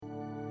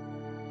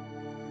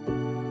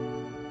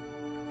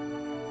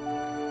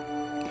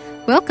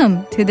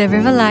Welcome to the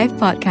River Life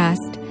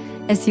podcast.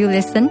 As you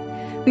listen,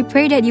 we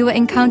pray that you will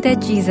encounter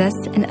Jesus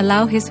and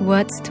allow His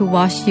words to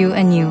wash you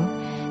anew.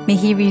 May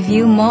He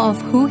reveal more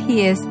of who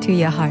He is to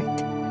your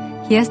heart.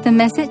 Here's the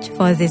message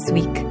for this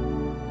week.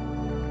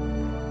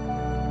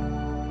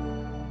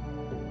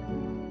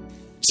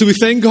 So we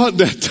thank God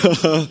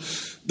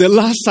that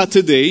last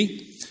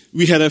Saturday,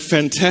 we had a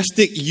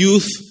fantastic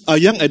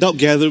young adult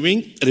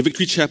gathering at the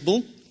Victory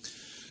Chapel.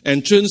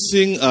 And Chen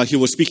Sing, he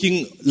was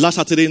speaking last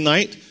Saturday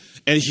night,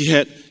 and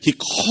he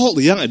called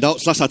the young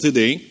adults last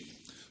Saturday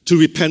to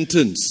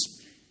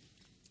repentance.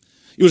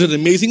 It was an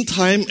amazing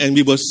time, and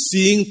we were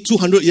seeing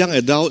 200 young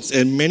adults,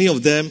 and many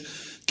of them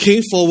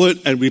came forward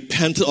and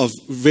repented of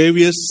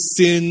various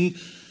sin,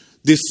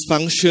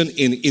 dysfunction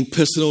in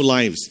personal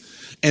lives.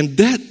 And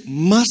that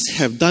must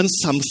have done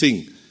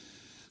something.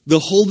 The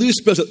Holy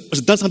Spirit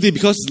has done something,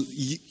 because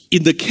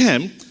in the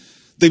camp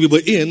that we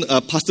were in,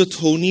 Pastor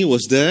Tony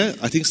was there.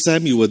 I think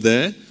Sam, you were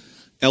there.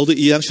 Elder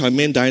Ian,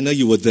 Charmaine, Dinah,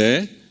 you were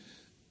there.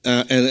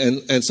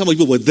 And some of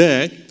you were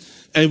there.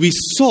 And we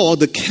saw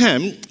the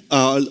camp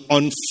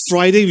on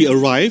Friday. We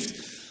arrived.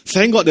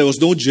 Thank God there was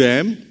no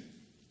jam.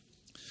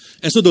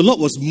 And so the Lord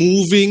was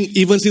moving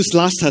even since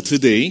last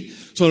Saturday.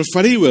 So on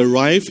Friday we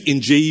arrived in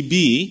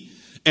JB.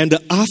 And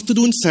the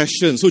afternoon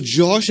session, so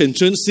Josh and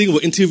Chen Sing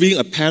were interviewing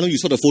a panel. You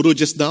saw the photo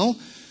just now.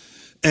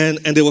 And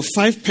there were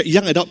 5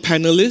 young adult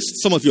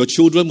panelists. Some of your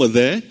children were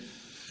there.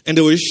 And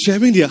they were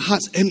sharing their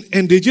hearts.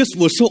 And they just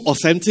were so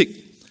authentic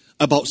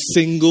about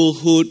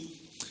singlehood,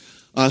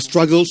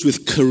 struggles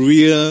with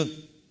career,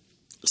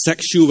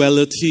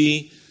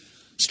 sexuality,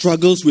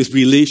 struggles with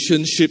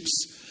relationships.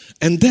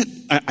 And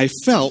that, I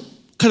felt,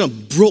 kind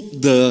of broke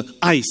the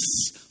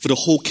ice for the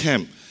whole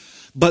camp.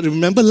 But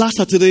remember, last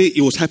Saturday,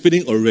 it was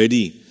happening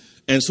already.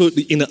 And so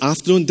in the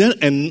afternoon,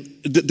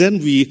 then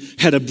we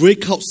had a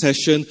breakout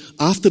session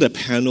after the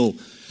panel.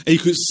 And you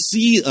could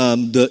see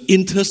the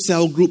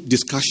inter-cell group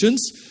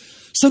discussions.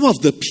 Some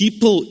of the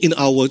people in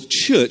our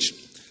church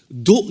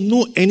don't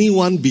know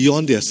anyone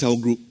beyond their cell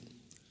group.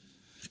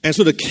 And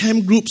so the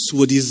camp groups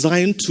were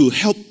designed to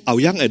help our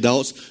young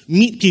adults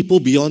meet people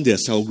beyond their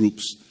cell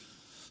groups.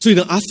 So in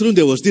the afternoon,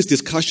 there was this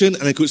discussion,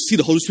 and I could see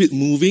the Holy Spirit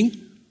moving.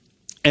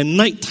 And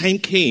night time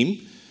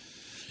came,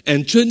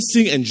 and Chen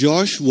Sing and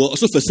Josh were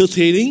also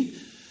facilitating.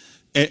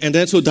 And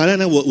then so Diana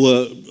and I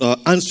were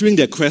answering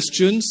their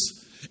questions.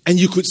 And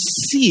you could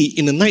see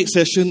in the night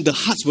session, the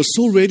hearts were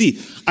so ready.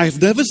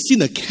 I've never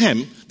seen a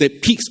camp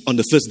that peaks on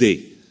the first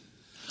day.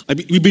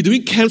 We've been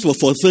doing camps for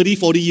 30,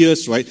 40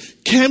 years, right?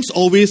 Camps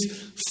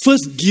always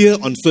first gear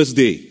on first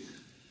day.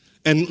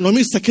 And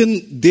normally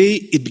second day,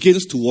 it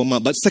begins to warm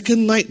up. But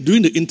second night,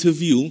 during the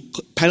interview,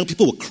 panel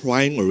people were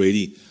crying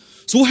already.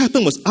 So what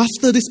happened was,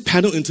 after this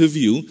panel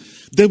interview,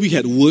 then we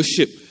had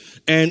worship.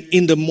 And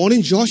in the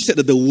morning, Josh said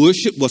that the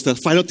worship was the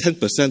final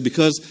 10%,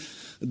 because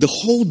the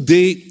whole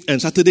day and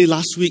Saturday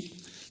last week,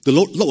 the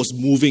Lord was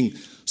moving.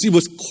 So it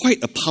was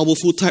quite a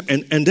powerful time.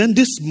 And then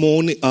this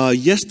morning,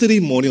 yesterday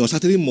morning or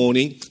Saturday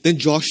morning, then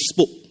Josh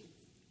spoke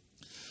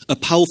a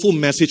powerful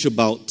message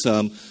about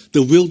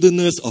the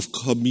wilderness of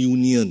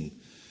communion.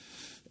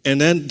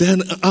 And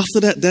then after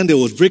that, then there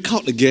was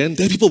breakout again.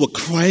 Then people were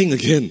crying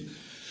again.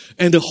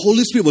 And the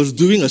Holy Spirit was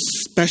doing a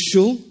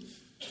special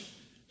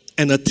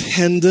and a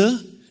tender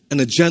and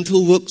a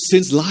gentle work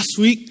since last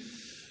week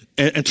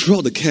and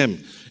throughout the camp.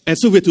 And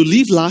so we had to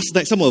leave last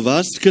night, some of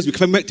us, because we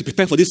came back to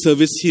prepare for this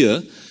service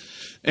here.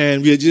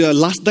 And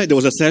last night there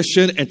was a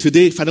session, and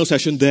today final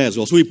session there as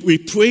well. So we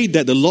prayed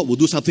that the Lord will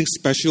do something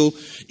special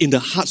in the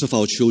hearts of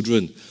our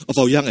children, of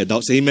our young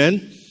adults.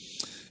 Amen?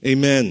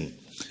 Amen.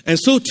 And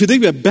so today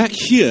we are back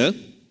here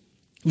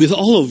with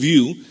all of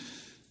you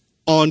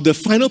on the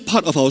final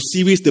part of our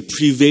series, The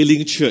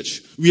Prevailing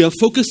Church. We are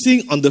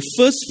focusing on the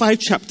first 5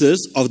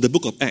 chapters of the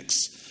book of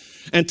Acts.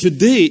 And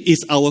today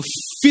is our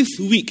 5th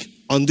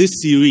week on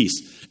this series,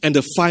 and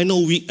the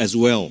final week as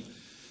well.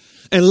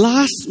 And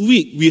last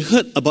week, we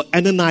heard about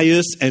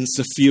Ananias and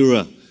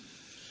Sapphira.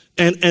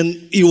 And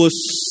it was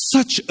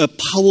such a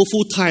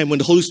powerful time when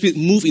the Holy Spirit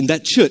moved in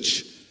that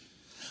church,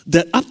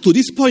 that up to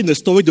this point in the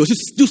story, they were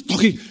just still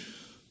talking.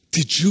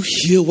 Did you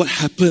hear what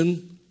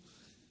happened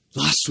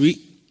last week?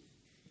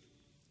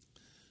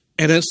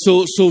 And then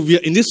so we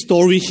are in this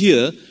story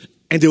here,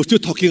 and they were still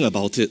talking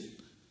about it.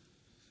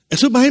 And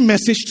so my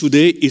message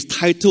today is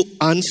titled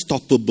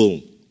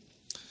Unstoppable.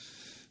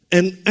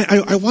 And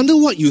I wonder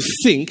what you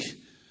think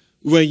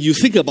when you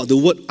think about the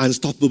word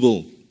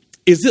unstoppable.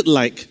 Is it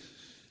like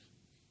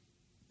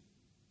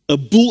a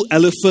bull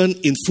elephant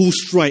in full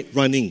stride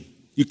running?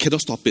 You cannot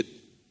stop it.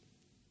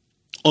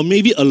 Or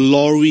maybe a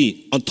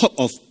lorry on top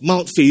of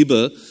Mount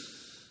Faber,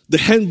 the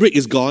handbrake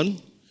is gone,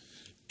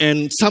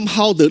 and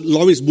somehow the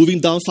lorry is moving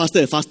down faster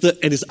and faster,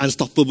 and it's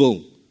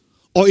unstoppable.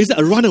 Or is it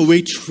a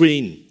runaway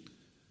train?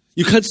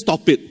 You can't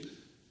stop it.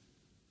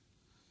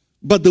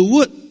 But the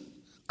word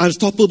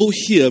unstoppable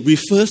here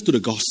refers to the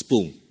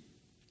gospel,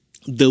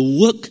 the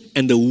work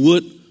and the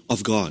word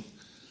of God,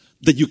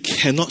 that you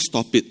cannot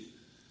stop it.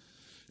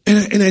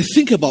 And I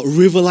think about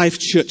River Life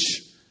Church.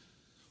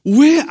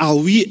 Where are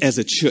we as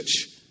a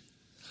church?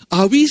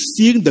 Are we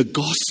seeing the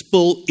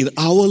gospel in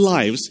our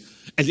lives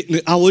and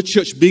in our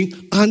church being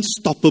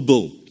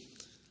unstoppable?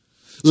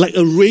 Like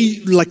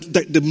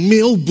the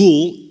male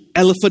bull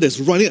elephant that's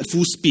running at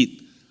full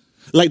speed.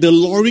 Like the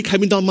lorry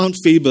coming down Mount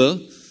Faber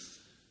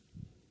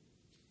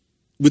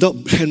without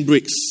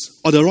handbrakes,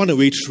 or the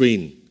runaway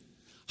train.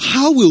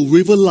 How will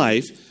River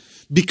Life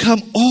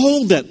become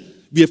all that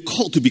we have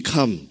called to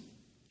become?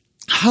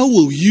 How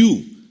will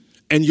you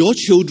and your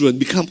children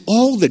become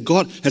all that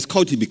God has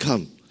called you to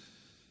become?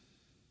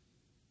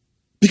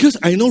 Because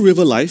I know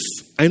River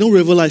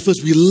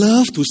Lifers, we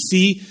love to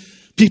see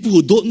people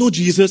who don't know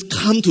Jesus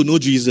come to know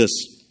Jesus.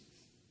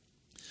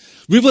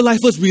 River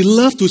Lifers, we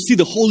love to see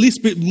the Holy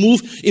Spirit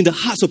move in the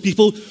hearts of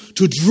people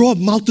to draw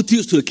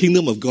multitudes to the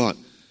kingdom of God.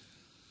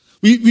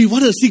 We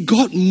want to see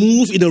God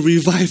move in a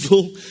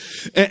revival,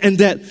 and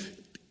that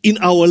in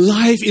our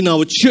life, in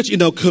our church,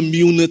 in our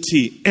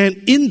community, and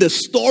in the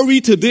story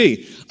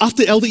today,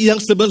 after Elder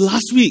Young's sermon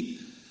last week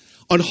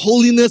on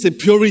holiness and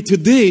purity,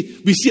 today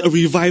we see a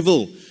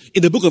revival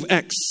in the book of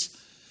Acts.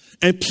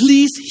 And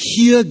please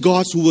hear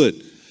God's word.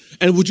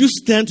 And would you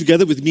stand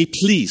together with me,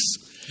 please,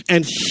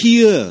 and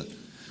hear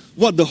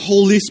what the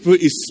Holy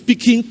Spirit is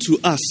speaking to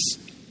us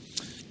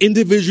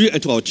individually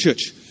and to our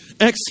church.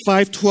 Acts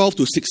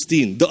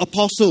 5:12-16. The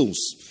apostles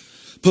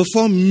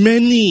performed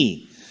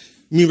many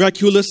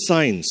miraculous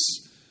signs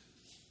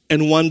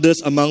and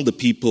wonders among the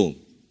people.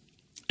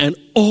 And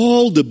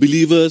all the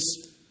believers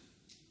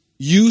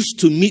used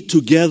to meet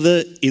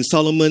together in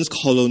Solomon's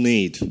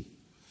colonnade.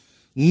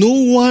 No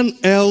one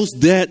else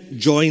dared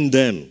join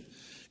them.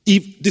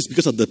 This is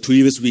because of the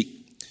previous week.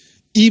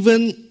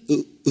 Even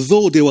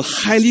though they were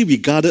highly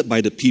regarded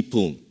by the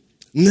people.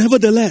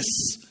 Nevertheless,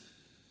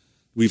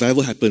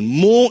 revival happened.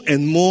 More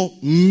and more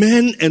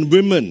men and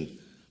women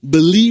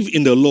believed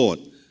in the Lord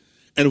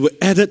and were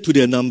added to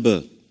their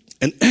number.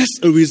 And as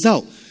a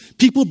result,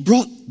 people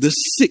brought the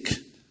sick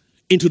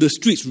into the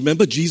streets.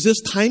 Remember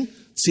Jesus' time?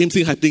 Same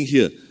thing happening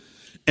here.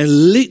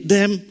 And laid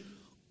them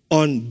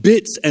on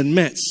beds and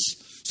mats,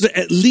 so that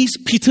at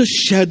least Peter's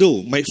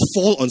shadow might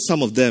fall on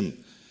some of them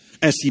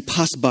as he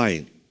passed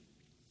by.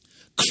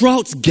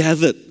 Crowds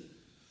gathered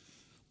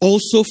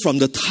also from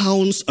the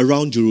towns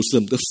around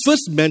Jerusalem. The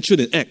first mention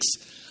in Acts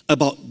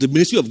about the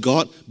ministry of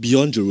God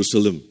beyond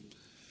Jerusalem.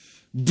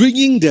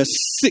 Bringing their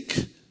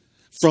sick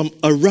from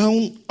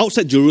around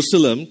outside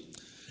Jerusalem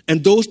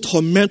and those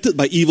tormented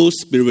by evil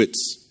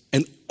spirits.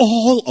 And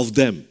all of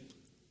them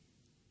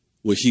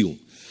were healed.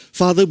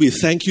 Father, we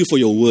thank you for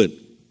your word.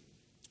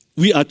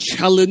 We are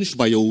challenged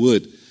by your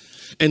word.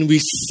 And we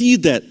see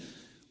that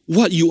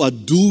what you are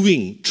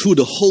doing through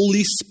the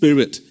Holy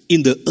Spirit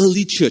in the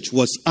early church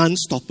was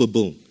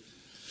unstoppable.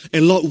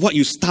 And Lord, what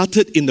you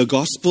started in the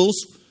Gospels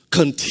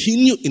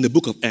continued in the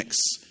book of Acts.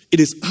 It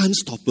is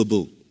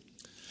unstoppable.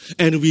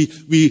 And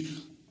we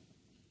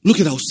look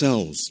at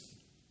ourselves.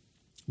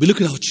 We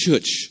look at our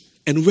church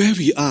and where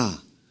we are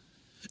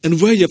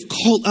and where you have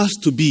called us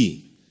to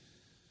be.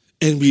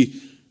 And we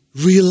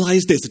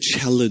realize there's a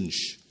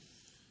challenge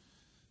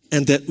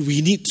and that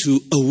we need to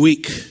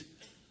awake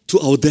to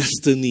our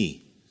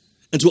destiny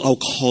and to our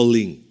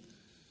calling.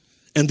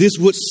 And this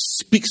word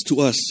speaks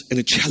to us and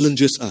it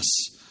challenges us.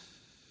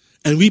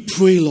 And we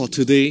pray, Lord,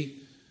 today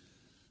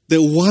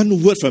that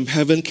one word from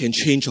heaven can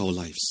change our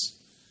lives.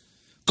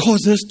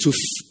 Cause us to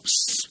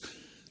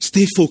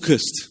stay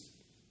focused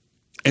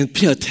and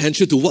pay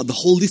attention to what the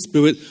Holy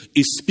Spirit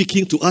is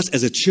speaking to us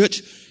as a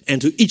church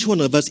and to each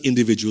one of us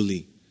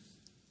individually.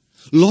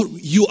 Lord,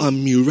 you are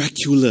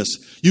miraculous.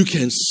 You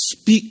can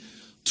speak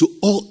to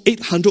all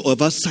 800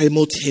 of us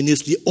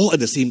simultaneously, all at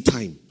the same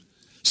time,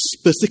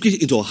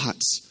 specifically into our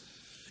hearts.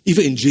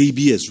 Even in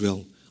JB as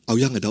well, our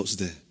young adults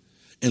there.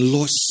 And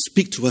Lord,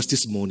 speak to us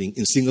this morning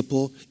in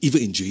Singapore,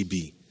 even in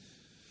JB.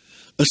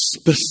 A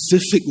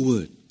specific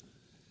word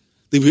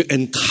that we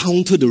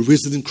encounter the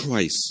risen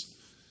Christ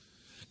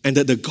and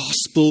that the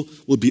gospel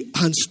will be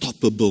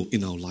unstoppable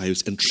in our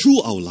lives and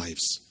through our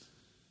lives.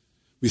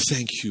 We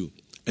thank you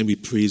and we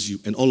praise you.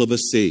 And all of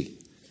us say,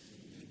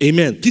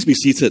 Amen. Please be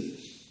seated.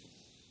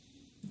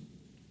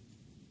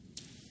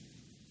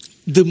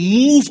 The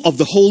move of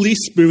the Holy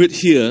Spirit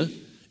here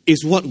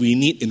is what we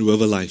need in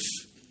River Life.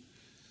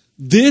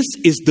 This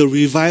is the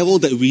revival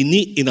that we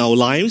need in our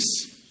lives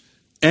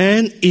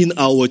and in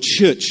our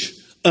church.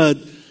 A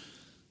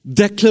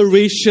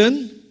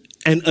declaration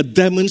and a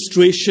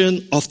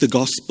demonstration of the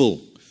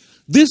gospel.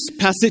 This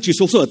passage is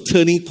also a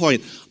turning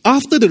point.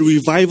 After the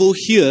revival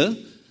here,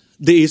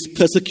 there is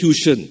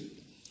persecution.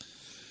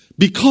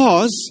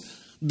 Because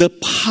the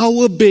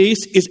power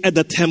base is at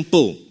the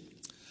temple.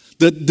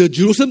 The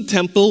Jerusalem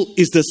temple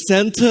is the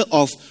center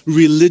of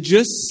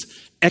religious,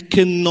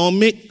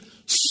 economic,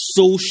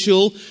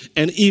 social,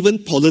 and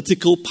even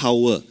political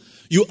power.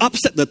 You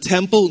upset the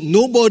temple,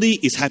 nobody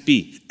is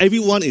happy.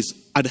 Everyone is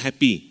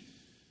unhappy.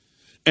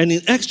 And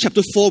in Acts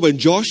chapter 4, when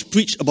Josh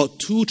preached about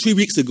 2-3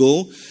 weeks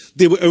ago,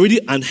 they were already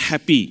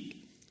unhappy.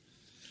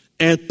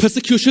 And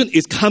persecution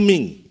is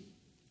coming.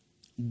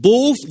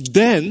 Both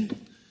then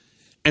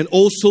and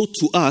also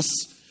to us,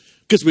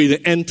 because we're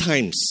in the end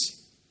times.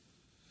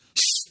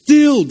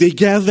 Still they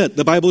gathered,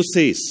 the Bible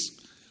says,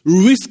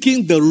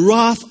 risking the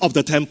wrath of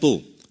the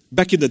temple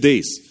back in the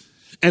days.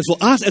 And for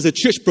us as a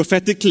church,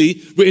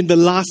 prophetically, we're in the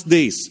last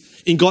days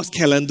in God's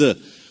calendar.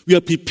 We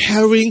are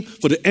preparing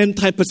for the end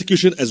time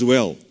persecution as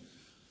well.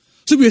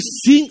 So we are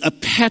seeing a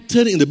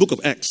pattern in the book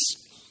of Acts.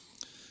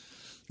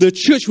 The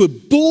church will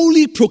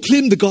boldly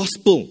proclaim the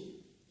gospel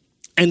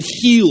and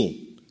heal.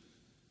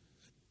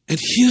 And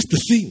here's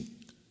the thing.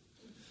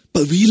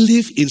 But we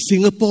live in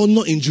Singapore,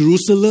 not in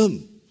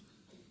Jerusalem.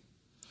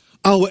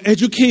 Our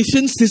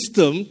education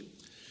system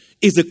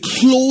is a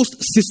closed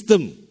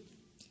system.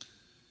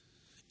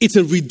 It's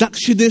a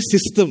reductionist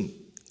system.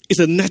 It's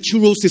a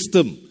natural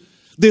system.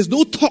 There's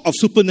no talk of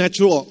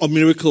supernatural or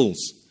miracles.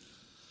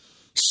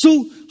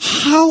 So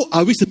how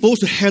are we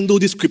supposed to handle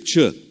this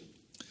scripture?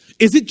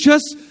 Is it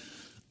just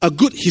a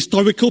good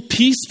historical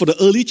piece for the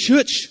early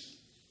church?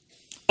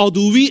 Or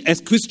do we as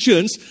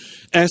Christians,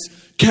 as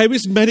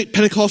charismatic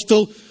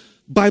Pentecostal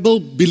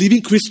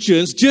Bible-believing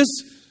Christians,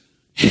 just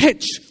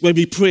hedge when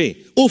we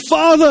pray? Oh,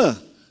 Father,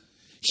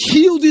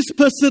 heal this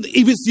person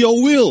if it's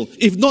your will.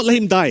 If not, let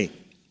him die.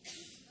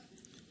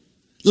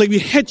 Like we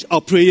hedge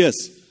our prayers.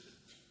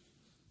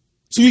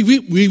 So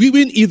we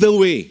win either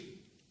way.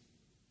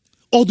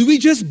 Or do we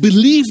just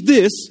believe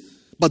this,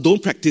 but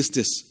don't practice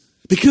this?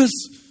 Because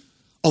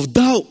of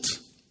doubt.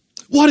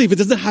 What if it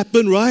doesn't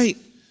happen, right?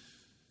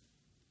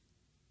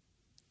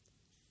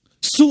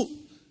 So,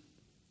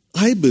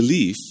 I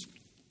believe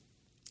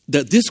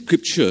that this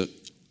scripture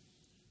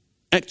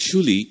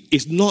actually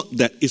is not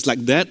that it's like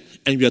that,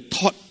 and we are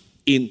taught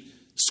in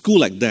school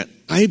like that.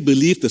 I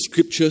believe the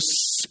scripture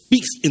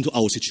speaks into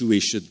our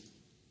situation.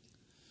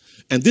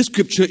 And this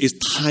scripture is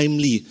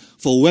timely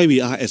for where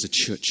we are as a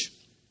church.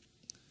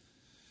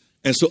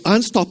 And so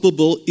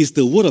unstoppable is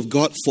the word of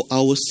God for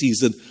our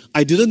season.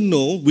 We didn't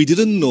know,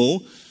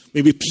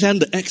 when we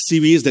planned the Acts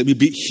series that we'd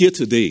be here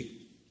today,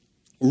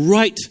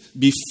 right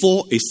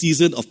before a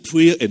season of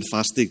prayer and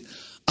fasting,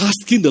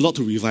 asking the Lord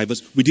to revive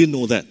us. We didn't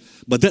know that.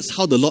 But that's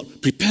how the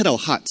Lord prepared our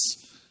hearts.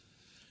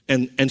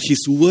 And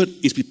His word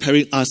is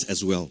preparing us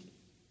as well.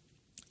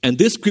 And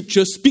this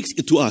scripture speaks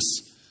into us.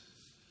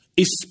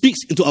 It speaks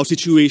into our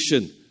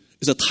situation.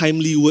 It's a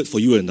timely word for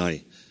you and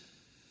I.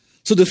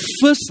 So the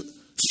first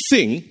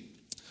thing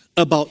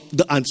about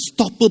the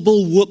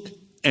unstoppable work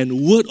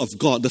and word of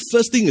God, the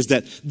first thing is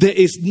that there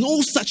is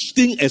no such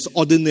thing as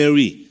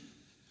ordinary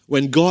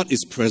when God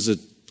is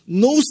present.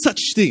 No such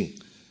thing.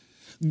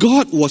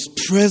 God was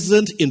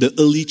present in the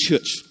early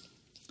church.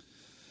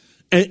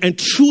 And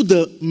through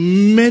the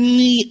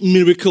many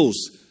miracles.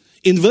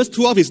 In verse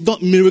 12, it's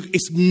not miracle,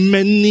 it's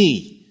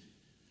many.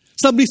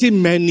 Somebody say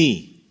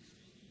many.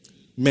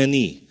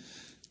 Many.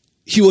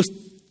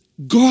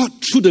 God,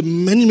 through the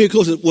many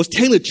miracles, was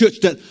telling the church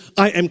that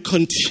I am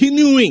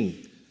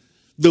continuing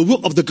the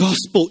work of the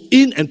gospel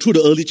in and through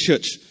the early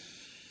church.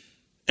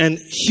 And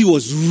He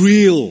was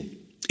real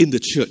in the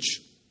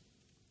church.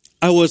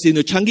 I was in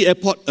the Changi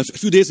airport a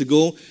few days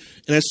ago,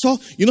 and I saw,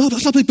 you know,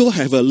 some people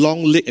have a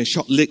long leg and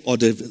short leg, or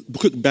they have a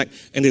quick back,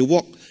 and they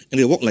walk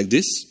like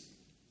this.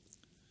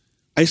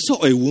 I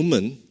saw a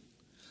woman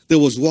that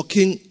was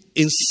walking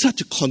in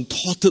such a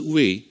contorted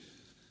way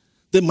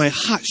that my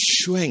heart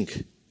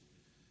shrank.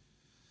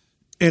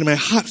 And my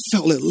heart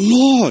felt like,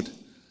 Lord,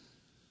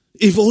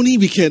 if only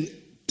we can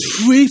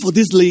pray for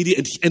this lady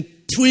and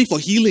pray for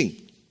healing.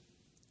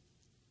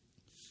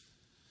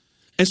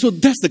 And so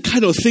that's the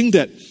kind of thing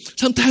that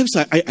sometimes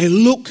I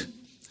look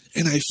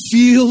and I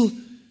feel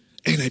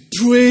and I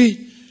pray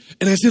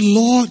and I say,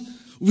 Lord,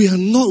 we are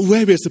not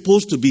where we are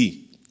supposed to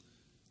be.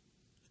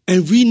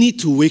 And we need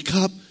to wake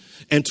up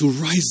and to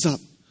rise up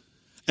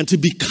and to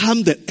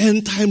become that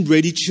end-time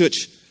ready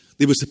church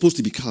they were supposed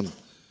to become.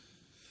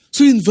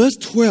 So in verse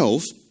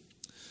 12,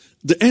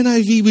 the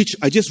NIV, which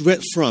I just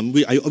read from,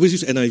 I always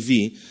use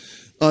NIV,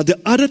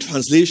 the other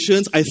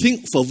translations, I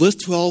think for verse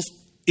 12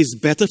 is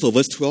better for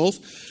verse 12.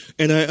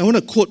 And I want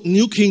to quote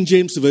New King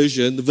James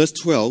Version, verse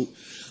 12.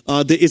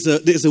 There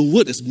is a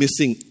word that's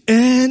missing.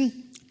 And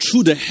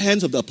through the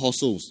hands of the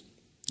apostles.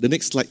 The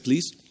next slide,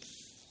 please.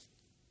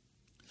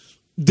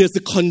 There's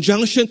a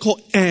conjunction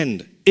called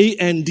and,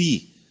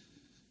 A-N-D.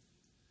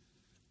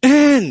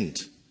 And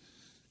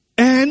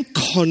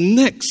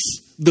connects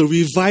the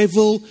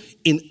revival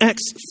in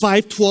Acts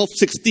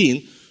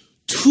 5:12-16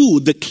 to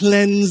the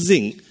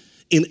cleansing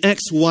in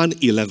Acts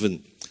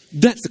 1:11.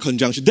 That's the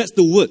conjunction. That's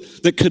the word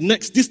that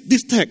connects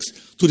this text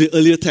to the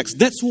earlier text.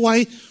 That's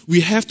why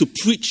we have to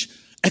preach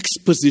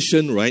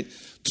exposition, right?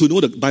 To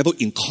know the Bible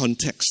in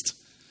context.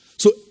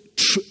 So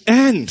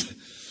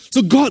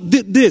God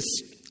did this,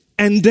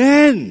 and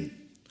then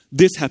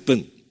this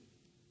happened.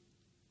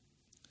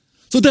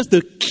 So that's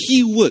the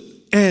key word,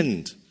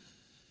 and.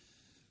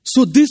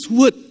 So this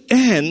word,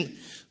 and,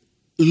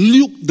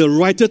 Luke, the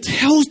writer,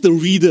 tells the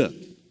reader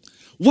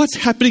what's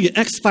happening in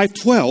Acts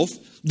 5:12,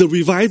 the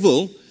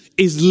revival,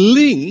 is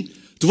linked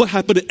to what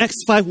happened in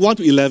Acts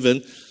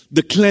 5:1-11,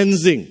 the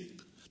cleansing,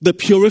 the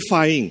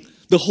purifying,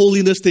 the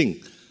holiness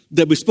thing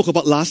that we spoke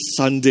about last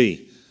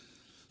Sunday.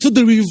 So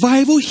the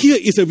revival here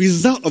is a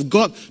result of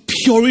God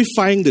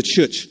purifying the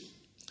church.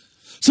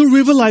 So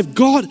River Life,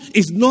 God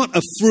is not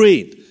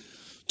afraid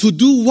to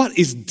do what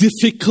is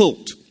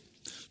difficult,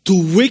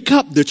 to wake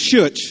up the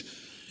church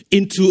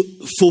into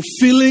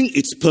fulfilling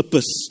its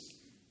purpose.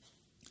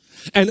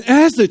 And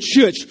as a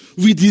church,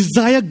 we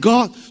desire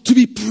God to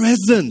be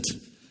present.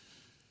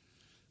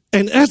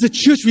 And as a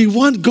church, we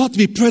want God to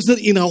be present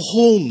in our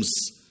homes,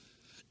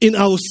 in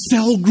our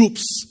cell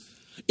groups,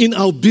 in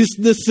our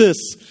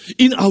businesses,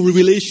 in our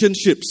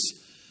relationships.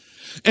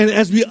 And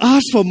as we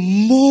ask for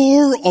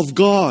more of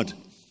God,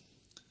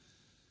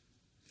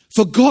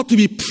 for God to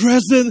be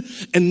present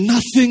and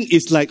nothing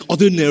is like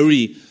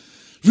ordinary,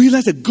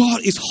 realize that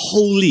God is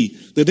holy.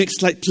 The next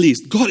slide,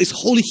 please. God is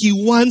holy. He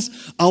wants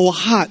our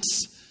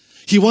hearts.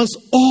 He wants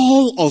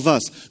all of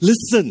us.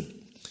 Listen,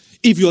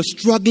 if you are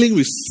struggling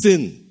with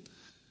sin,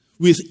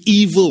 with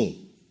evil,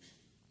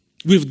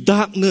 with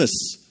darkness,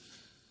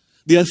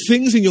 there are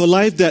things in your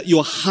life that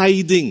you're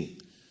hiding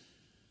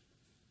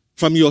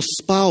from your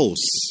spouse,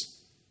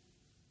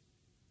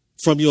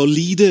 from your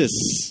leaders,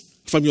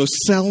 from your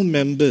cell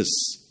members,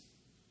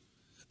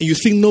 and you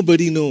think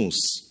nobody knows.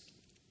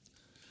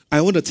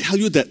 I want to tell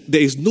you that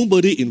there is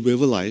nobody in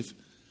River Life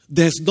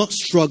that has not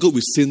struggled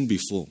with sin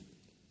before.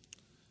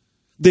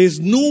 There is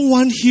no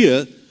one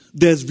here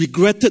that has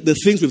regretted the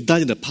things we've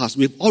done in the past.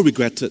 We've all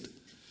regretted.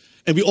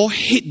 And we all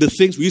hate the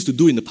things we used to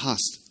do in the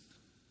past.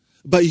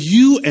 But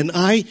you and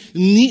I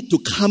need to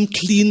come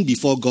clean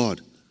before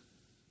God.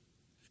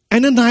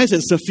 Ananias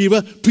and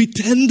Sapphira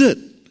pretended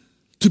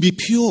to be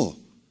pure.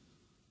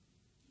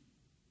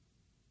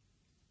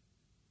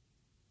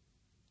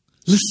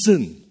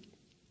 Listen.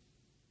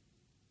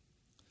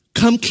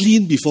 Come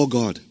clean before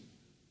God.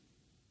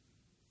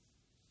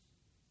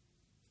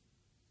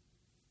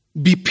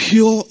 Be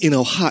pure in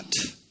our heart,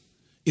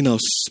 in our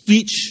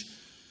speech,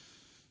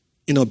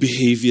 in our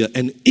behavior.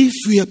 And if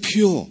we are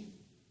pure,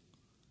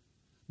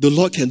 the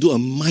Lord can do a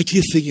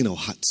mighty thing in our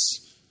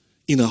hearts,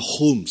 in our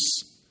homes,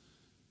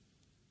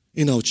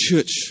 in our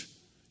church,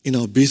 in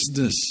our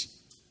business,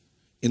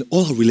 in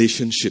all our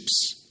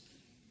relationships.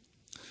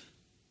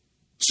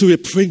 So we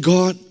pray,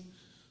 God,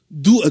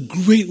 do a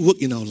great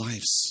work in our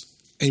lives.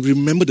 And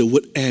remember the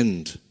word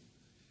 "and."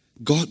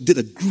 God did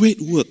a great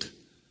work.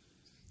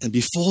 And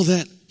before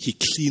that, He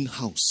cleaned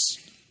house.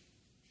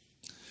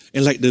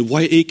 And like the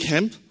YA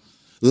camp,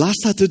 last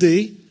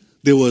Saturday,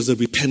 there was a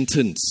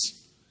repentance.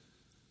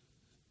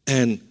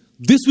 And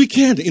this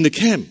weekend in the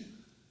camp,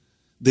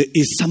 there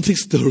is something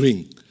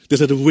stirring.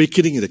 There's an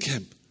awakening in the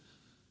camp.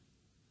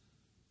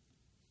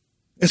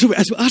 And so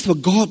as we ask for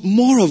God,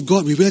 more of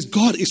God, we realize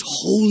God is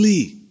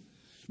holy.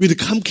 We need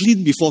to come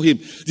clean before Him.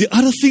 The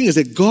other thing is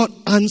that God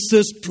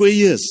answers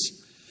prayers.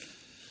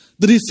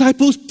 The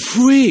disciples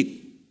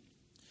prayed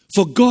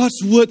for God's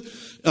word.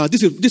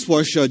 This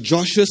was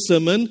Joshua's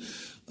sermon,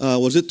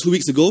 was it 2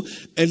 weeks ago?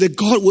 And that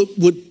God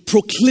would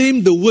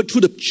proclaim the word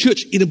through the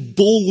church in a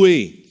bold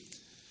way.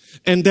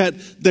 And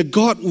that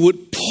God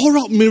would pour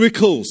out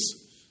miracles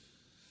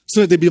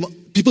so that there be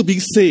people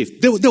being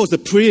saved. There was a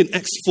prayer in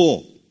Acts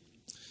 4.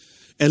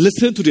 And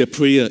listen to their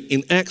prayer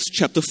in Acts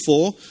chapter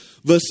 4,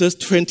 verses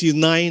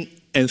 29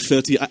 and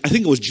 30. I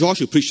think it was Josh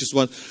who preached this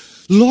one.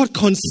 Lord,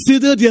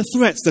 consider their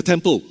threats, the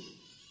temple,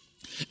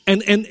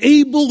 and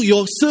enable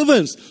your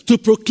servants to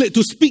proclaim,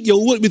 to speak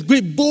your word with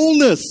great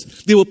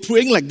boldness. They were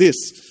praying like this.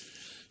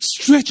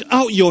 Stretch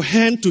out your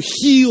hand to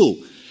heal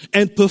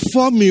and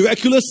perform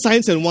miraculous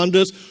signs and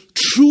wonders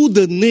through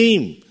the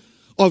name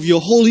of your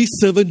holy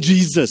servant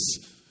Jesus.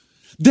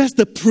 That's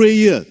the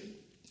prayer.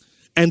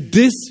 And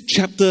this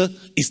chapter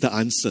is the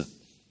answer.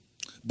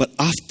 But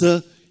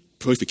after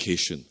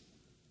purification,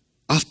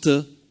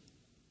 after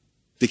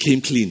they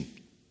came clean.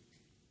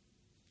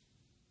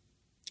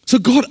 So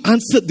God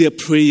answered their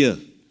prayer.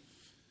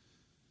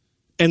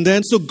 And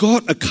then so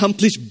God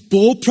accomplished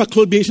bold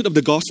proclamation of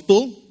the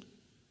gospel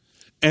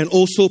and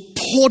also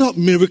poured out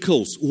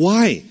miracles.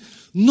 Why?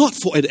 Not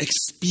for an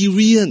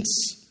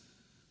experience.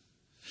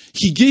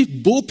 He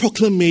gave bold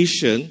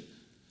proclamation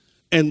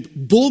and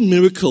bold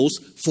miracles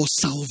for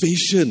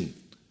salvation,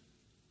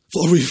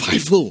 for a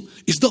revival.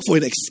 It's not for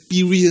an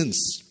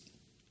experience.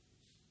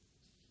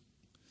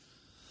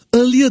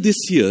 Earlier this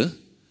year,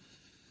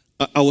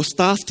 our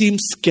staff team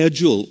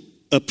scheduled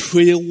a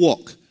prayer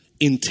walk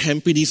in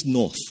Tampines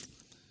North.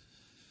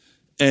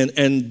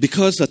 And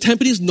because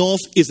Tampines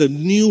North is a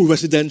new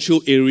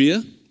residential area,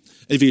 and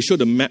if you show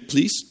the map,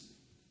 please.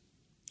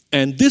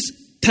 And this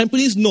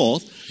Tampines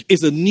North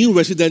is a new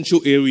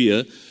residential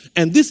area,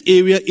 and this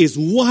area is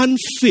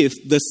 1/5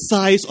 the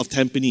size of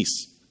Tampines,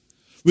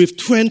 with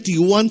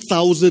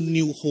 21,000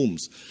 new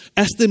homes.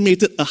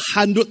 Estimated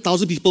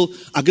 100,000 people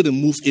are going to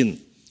move in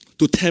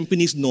to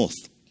Tampines North.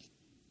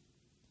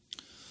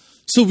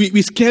 So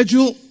we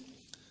scheduled,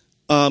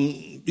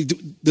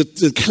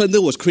 the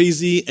calendar was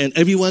crazy and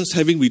everyone's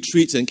having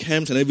retreats and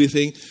camps and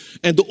everything.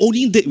 And the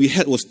only date we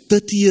had was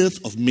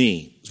 30th of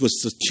May. It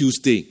was a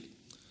Tuesday.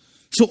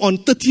 So on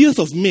 30th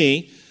of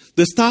May,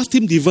 the staff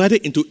team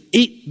divided into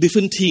 8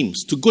 different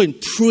teams to go and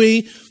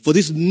pray for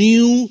this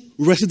new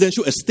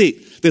residential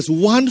estate. There's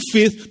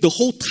 1/5 the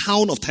whole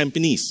town of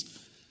Tampines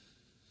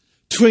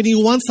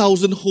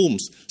 21,000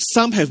 homes.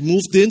 Some have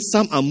moved in,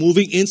 some are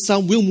moving in,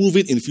 some will move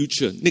in the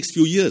future, next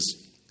few years.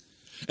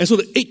 And so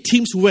the 8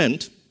 teams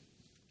went.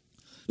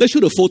 Let's show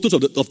the photos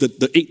of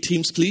the 8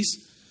 teams,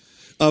 please.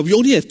 We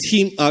only have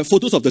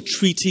photos of the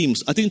 3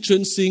 teams. I think Chen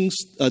Xing's,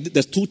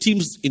 there's 2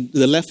 teams in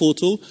the left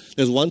photo.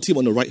 There's 1 team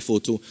on the right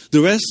photo. The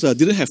rest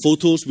didn't have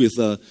photos with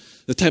the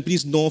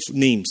Tampines North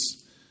names.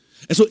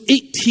 And so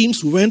 8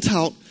 teams went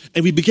out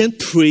and we began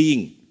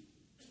praying,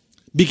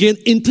 began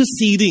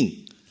interceding.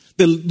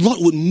 The Lord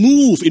would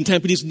move in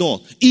Tampines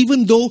North,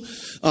 even though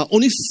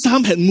only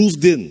some had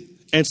moved in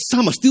and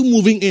some are still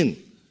moving in.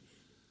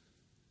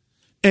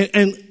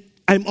 And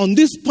I'm on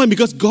this point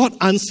because God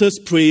answers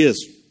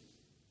prayers.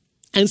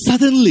 And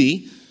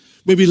suddenly,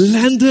 when we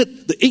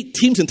landed the 8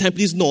 teams in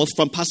Tampines North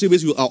from Pasir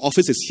Ris, our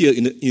office is here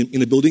in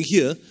the building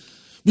here,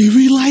 we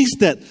realized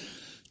that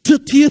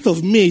 30th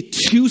of May,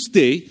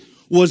 Tuesday,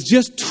 was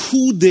just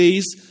 2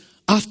 days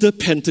after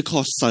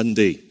Pentecost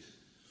Sunday,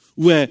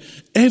 where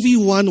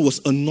everyone was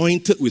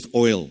anointed with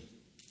oil.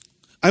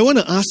 I want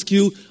to ask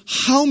you,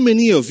 how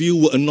many of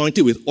you were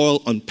anointed with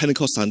oil on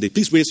Pentecost Sunday?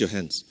 Please raise your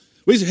hands.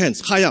 Raise your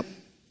hands, high up.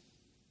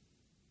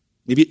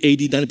 Maybe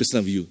 80, 90%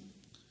 of you.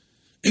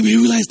 And we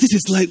realized this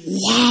is like,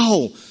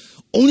 wow,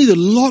 only the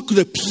Lord could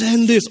have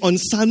planned this on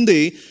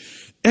Sunday.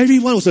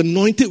 Everyone was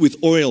anointed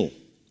with oil.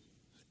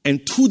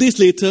 And 2 days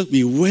later,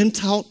 we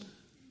went out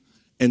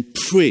and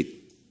prayed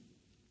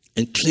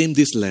and claimed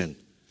this land.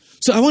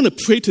 So I want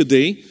to pray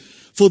today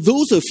for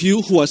those of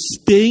you who are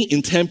staying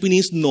in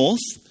Tampines North.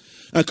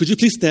 Could you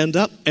please stand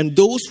up? And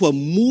those who are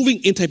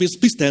moving in Tampines,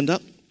 please stand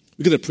up.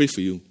 We're going to pray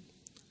for you.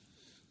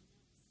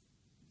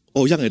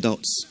 Oh, young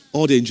adults.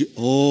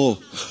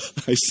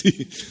 I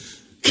see.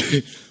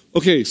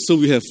 Okay, so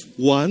we have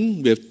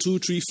 1, we have 2,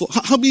 3, 4.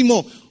 How many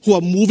more who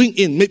are moving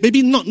in?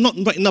 Maybe not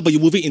right now, but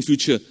you're moving in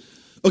future.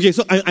 Okay,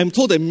 so I'm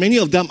told that many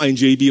of them are in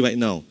JB right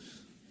now.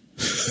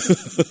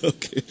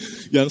 Okay,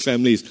 young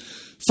families.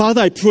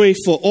 Father, I pray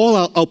for all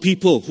our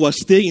people who are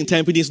staying in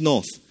Tampines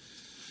North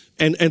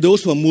and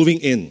those who are moving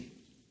in.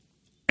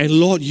 And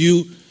Lord,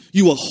 you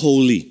are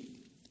holy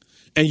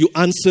and you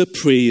answer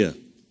prayer.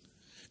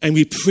 And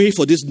we pray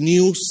for this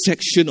new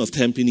section of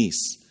Tampines.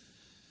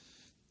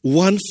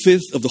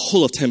 1/5 of the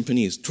whole of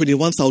Tampines,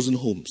 21,000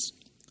 homes.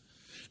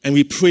 And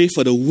we pray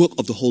for the work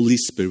of the Holy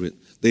Spirit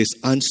that is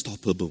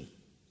unstoppable.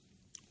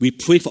 We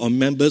pray for our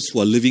members who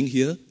are living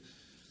here.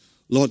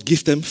 Lord,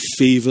 give them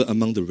favor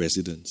among the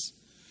residents.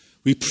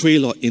 We pray,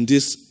 Lord, in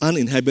this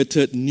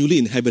uninhabited, newly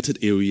inhabited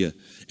area,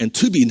 and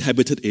to be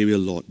inhabited area,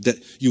 Lord, that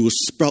you will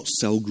sprout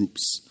cell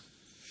groups.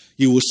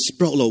 You will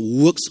sprout, Lord,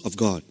 works of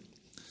God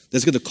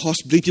that's going to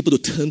bring people to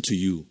turn to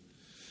you.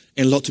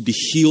 And, Lord, to be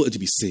healed and to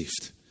be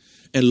saved.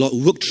 And, Lord,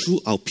 work through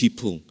our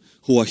people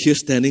who are here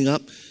standing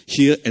up,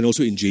 here and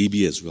also in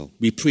JB as well.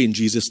 We pray in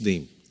Jesus'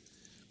 name.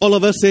 All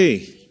of us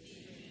say,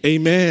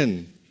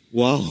 Amen.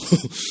 Wow.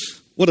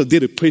 What a day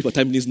to pray for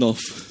Tampines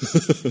North.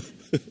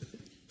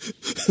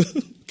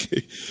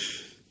 Okay.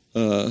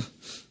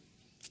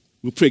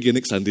 We'll pray again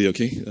next Sunday,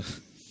 okay?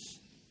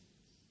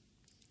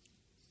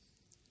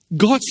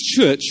 God's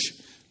church,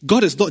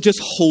 God is not just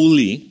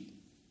holy.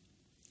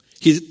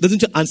 He doesn't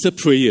just answer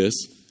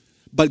prayers,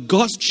 but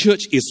God's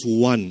church is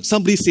one.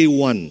 Somebody say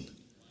one.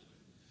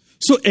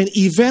 So an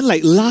event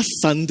like last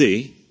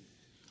Sunday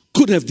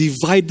could have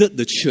divided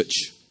the church.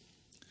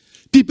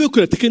 People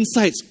could have taken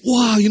sides.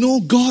 Wow,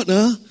 God,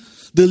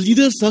 the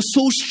leaders are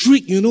so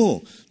strict,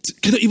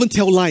 cannot even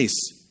tell lies.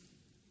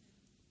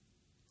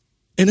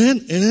 And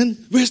then,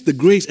 where's the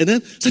grace? And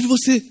then some people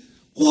say,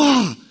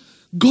 wow,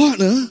 God,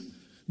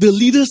 the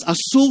leaders are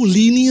so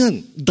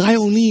lenient. Die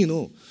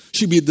only,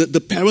 Should be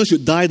the parents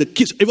should die, the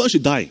kids, everyone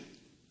should die.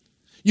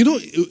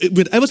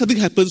 Whenever something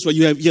happens, right,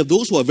 you have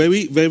those who are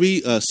very,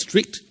 very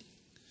strict,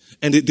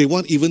 and they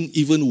want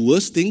even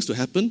worse things to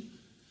happen.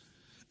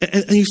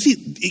 And you see,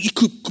 it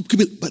could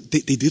be, but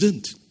they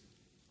didn't.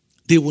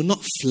 They were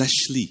not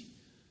fleshly.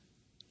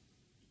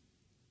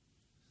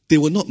 They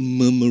were not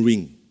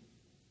murmuring.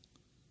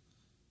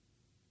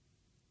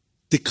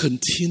 They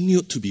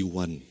continued to be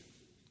one.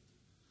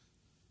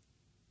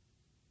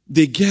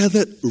 They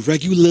gathered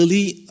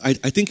regularly. I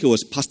think it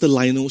was Pastor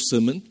Lionel's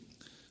sermon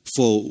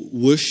for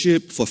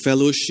worship, for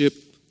fellowship,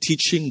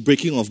 teaching,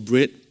 breaking of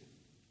bread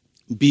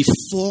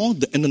before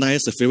the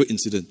Ananias and Sapphira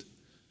incident.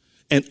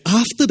 And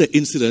after the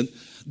incident,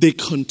 they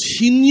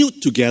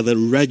continued to gather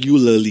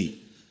regularly.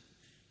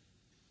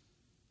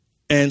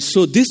 And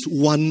so this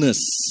oneness,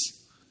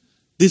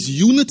 this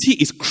unity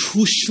is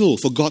crucial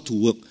for God to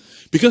work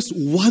because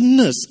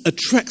oneness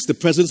attracts the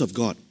presence of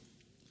God.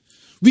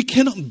 We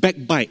cannot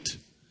backbite.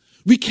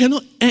 We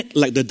cannot act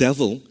like the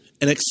devil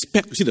and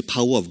expect to see the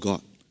power of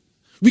God.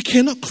 We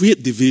cannot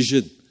create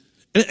division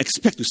and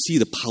expect to see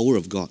the power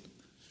of God.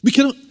 We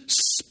cannot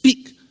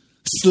speak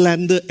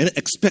slander and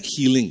expect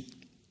healing.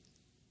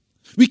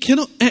 We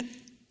cannot act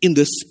in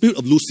the spirit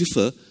of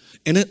Lucifer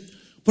and then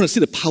want to see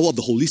the power of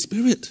the Holy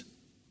Spirit.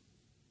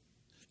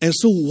 And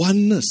so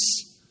oneness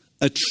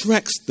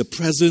attracts the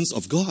presence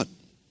of God.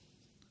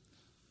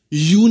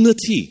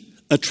 Unity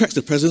attracts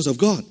the presence of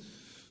God.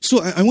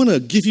 So I want to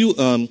give you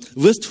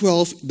verse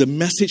 12, the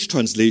Message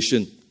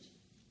translation.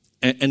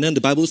 And then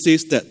the Bible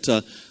says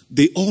that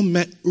they all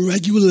met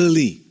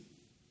regularly.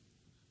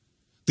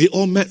 They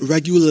all met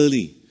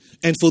regularly.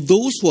 And for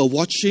those who are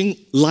watching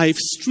live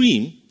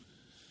stream,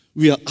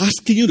 we are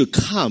asking you to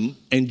come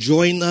and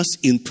join us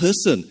in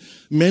person.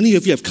 Many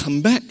of you have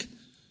come back.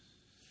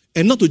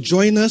 And not to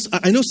join us.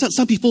 I know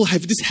some people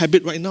have this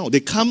habit right now.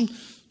 They come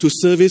to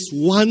service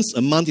once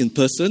a month in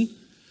person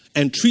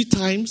and 3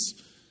 times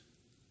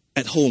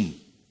at home.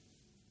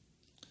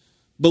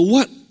 But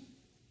what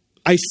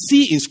I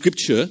see in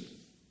Scripture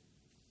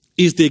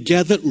is they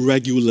gathered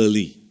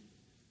regularly.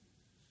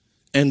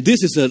 And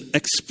this is an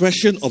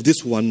expression of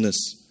this oneness.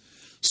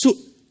 So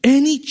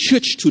any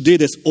church today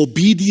that's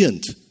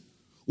obedient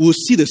will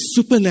see the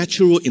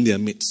supernatural in their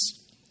midst.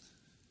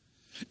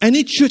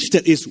 Any church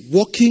that is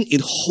walking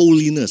in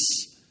holiness,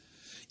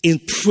 in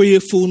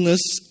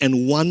prayerfulness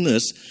and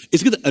oneness,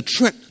 is going to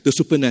attract the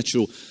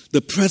supernatural,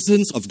 the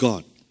presence of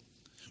God.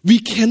 We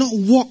cannot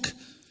walk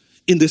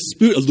in the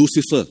spirit of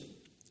Lucifer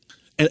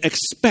and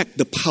expect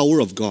the power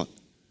of God.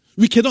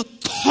 We cannot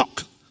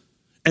talk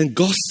and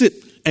gossip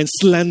and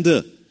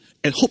slander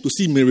and hope to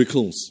see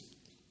miracles.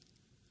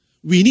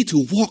 We need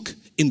to walk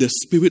in the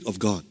Spirit of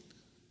God,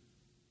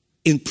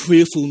 in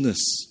prayerfulness,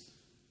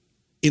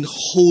 in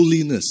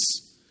holiness,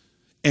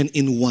 and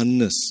in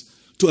oneness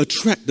to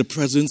attract the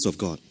presence of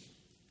God.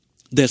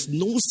 There's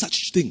no such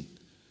thing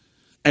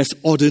as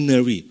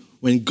ordinary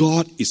when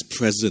God is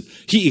present.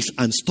 He is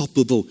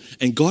unstoppable,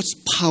 and God's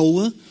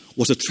power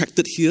was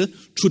attracted here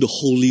through the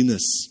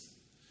holiness,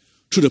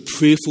 through the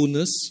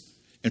prayerfulness,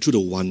 and through the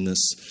oneness.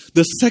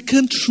 The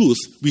second truth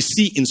we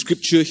see in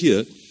Scripture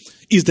here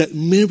is that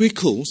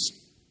miracles,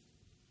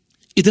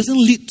 it doesn't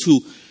lead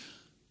to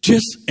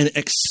just an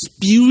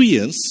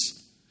experience.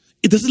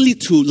 It doesn't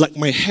lead to like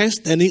my hair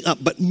standing up,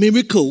 but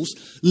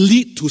miracles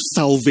lead to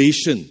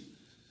salvation.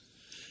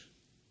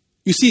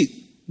 You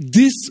see,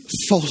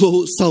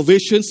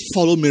 salvations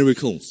follow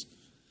miracles.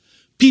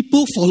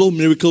 People follow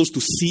miracles to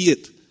see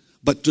it,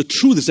 but the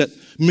truth is that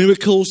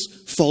miracles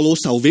follow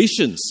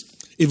salvations.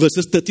 In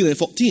verses 13 and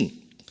 14,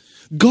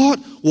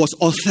 God was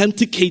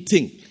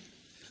authenticating.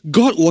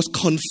 God was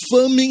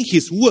confirming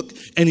His work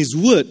and His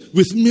word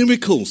with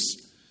miracles.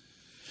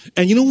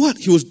 And you know what?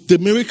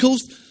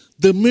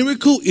 The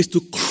miracle is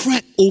to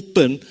crack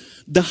open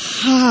the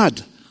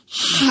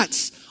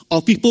hearts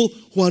of people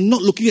who are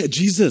not looking at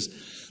Jesus.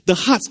 The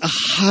hearts are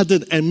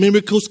hardened, and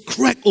miracles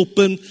crack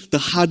open the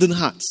hardened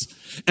hearts.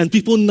 And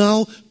people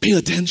now pay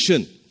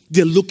attention.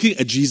 They're looking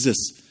at Jesus,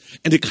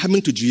 and they're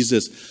coming to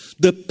Jesus.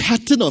 The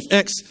pattern of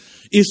Acts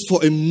is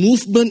for a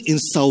movement in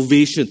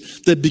salvation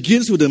that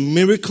begins with a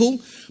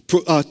miracle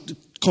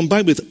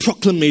combined with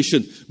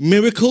proclamation.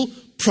 Miracle,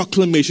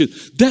 proclamation.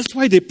 That's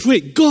why they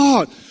pray,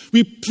 God,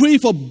 we pray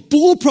for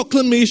bold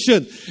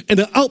proclamation and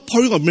the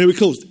outpouring of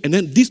miracles. And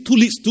then these two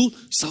leads to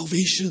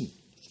salvation.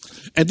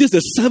 And this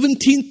is the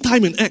 17th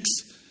time in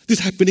Acts this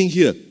is happening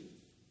here.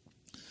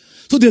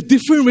 So there are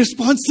different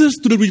responses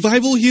to the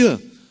revival here.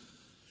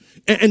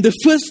 And the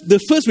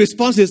first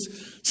response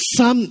is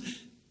some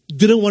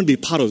didn't want to be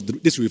part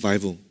of this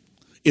revival.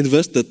 In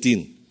verse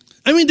 13.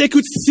 I mean, they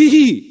could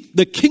see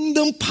the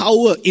kingdom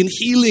power in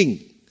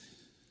healing,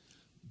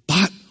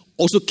 but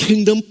also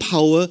kingdom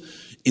power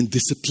in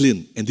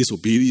discipline and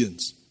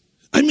disobedience.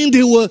 I mean,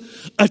 they were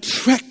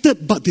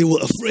attracted, but they were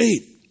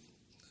afraid.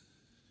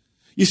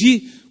 You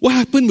see, what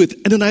happened with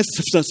Ananias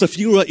and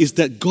Sapphira is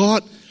that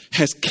God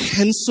has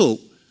cancelled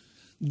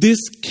this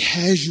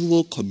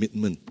casual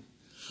commitment.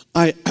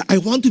 I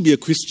want to be a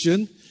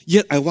Christian,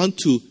 yet I want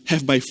to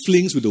have my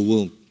flings with the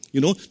world.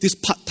 You know, this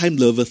part-time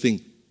lover thing.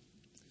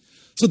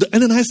 So the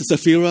Ananias and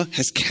Sapphira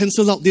has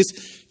cancelled out this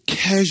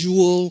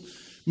casual,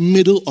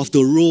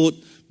 middle-of-the-road,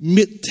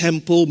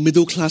 mid-tempo,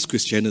 middle-class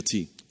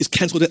Christianity. It's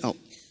cancelled it out.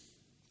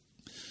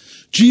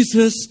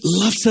 Jesus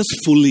loves us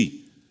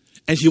fully,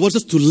 and He wants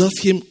us to love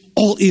Him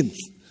all in.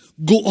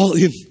 Go all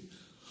in.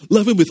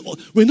 Love Him with all.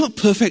 We're not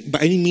perfect by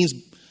any means,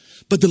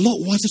 but the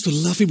Lord wants us to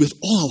love Him with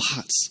all our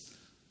hearts,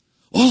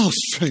 all our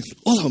strength,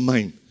 all our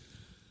mind.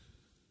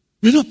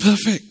 We're not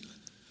perfect,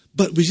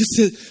 but we just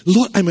said,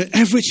 Lord, I'm an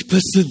average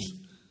person.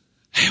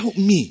 Help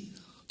me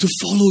to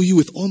follow You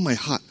with all my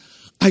heart.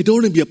 I don't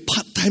want to be a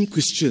part-time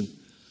Christian.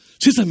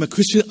 Since I'm a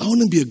Christian, I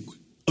want to be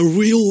a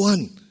real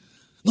one,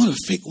 not a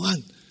fake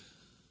one.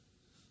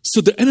 So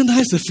the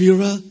Ananias and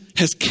Sapphira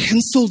has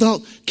cancelled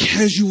out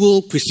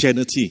casual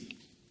Christianity.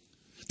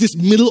 This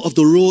middle of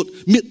the road,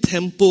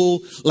 mid-tempo,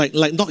 like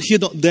not here,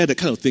 not there, that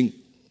kind of thing.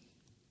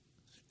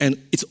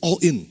 And it's all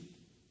in.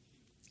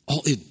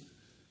 All in.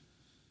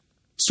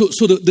 So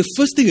the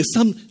first thing is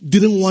some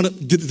didn't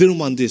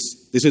want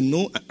this. They said,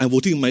 no, I'm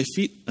voting with my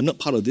feet. I'm not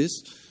part of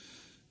this.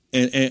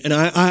 And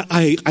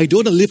I don't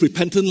want to live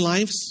repentant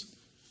lives.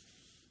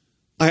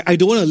 I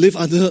don't want to live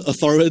under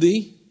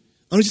authority.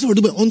 I just want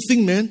to do my own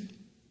thing, man.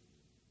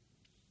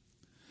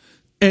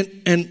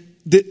 And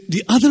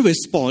the other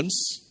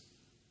response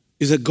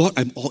is that, God,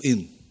 I'm all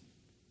in.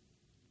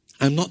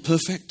 I'm not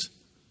perfect.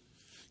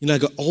 You know, I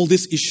got all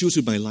these issues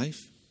with my life.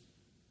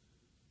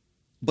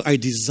 but I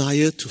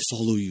desire to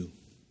follow you.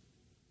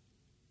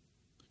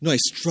 I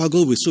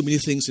struggle with so many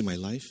things in my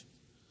life.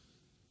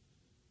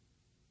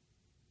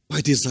 But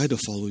I desire to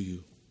follow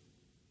you.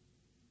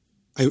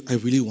 I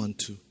really want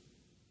to.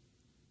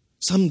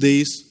 Some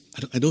days,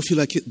 I don't feel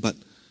like it, but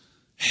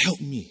help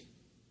me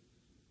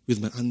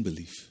with my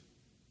unbelief.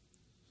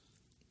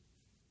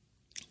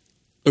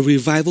 A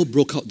revival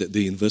broke out that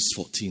day in verse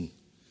 14.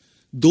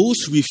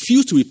 Those who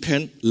refused to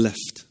repent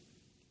left.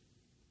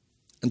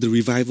 And the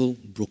revival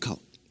broke out.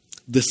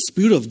 The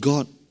Spirit of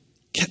God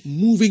kept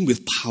moving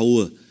with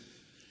power.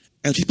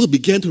 And people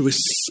began to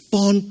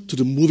respond to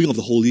the moving of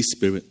the Holy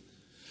Spirit.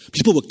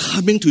 People were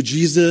coming to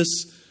Jesus,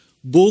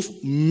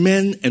 both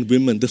men and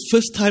women. The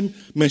first time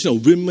mention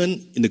of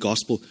women in the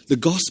gospel. The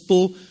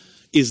gospel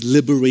is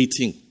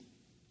liberating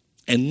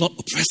and not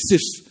oppressive.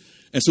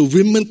 And so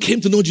women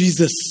came to know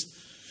Jesus.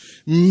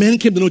 Men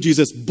came to know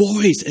Jesus.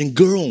 Boys and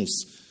girls.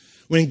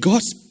 When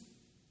God's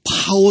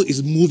power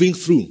is moving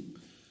through,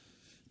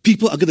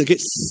 people are going to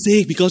get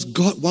saved because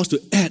God wants to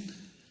add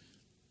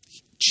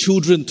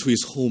children to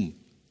his home.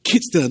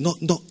 Kids that are not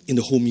in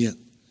the home yet.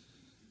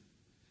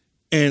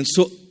 And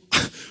so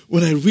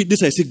when I read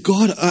this, I say,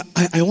 God,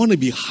 I want to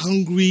be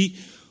hungry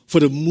for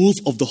the move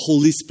of the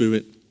Holy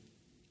Spirit.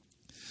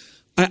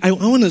 I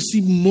want to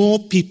see more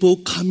people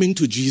coming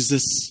to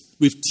Jesus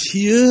with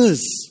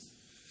tears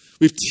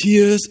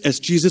as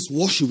Jesus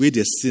washes away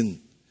their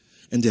sin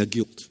and their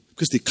guilt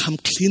because they come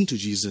clean to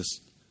Jesus.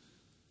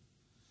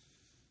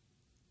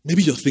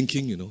 Maybe you're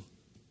thinking,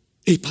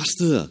 hey,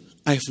 Pastor,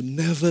 I've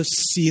never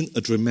seen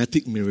a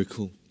dramatic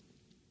miracle.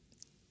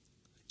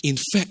 In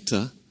fact,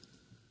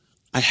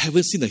 I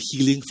haven't seen a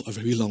healing for a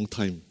very long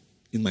time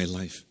in my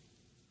life.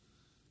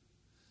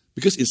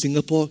 Because in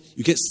Singapore,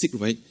 you get sick,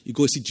 right? You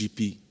go see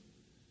GP.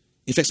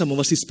 In fact, some of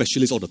us see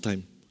specialists all the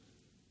time.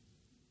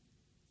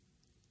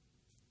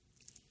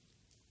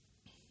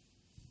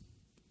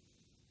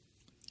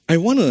 I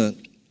want to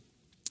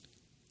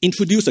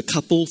introduce a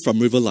couple from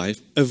River Life,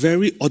 a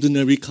very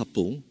ordinary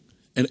couple,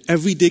 an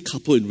everyday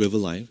couple in River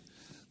Life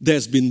that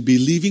has been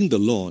believing the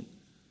Lord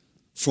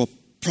for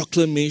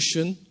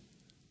proclamation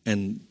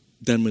and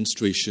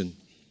demonstration,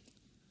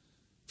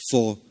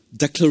 for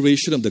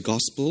declaration of the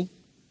gospel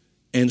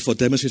and for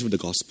demonstration of the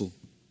gospel.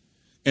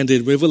 And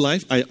in River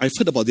Life, I've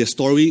heard about their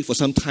story for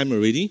some time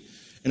already,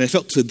 and I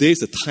felt today is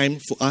the time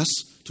for us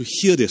to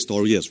hear their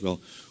story as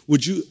well.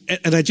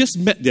 And I just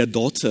met their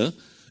daughter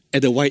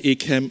at the YA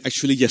camp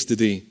actually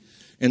yesterday.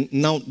 And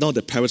now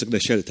the parents are going to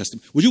share the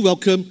testimony. Would you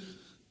welcome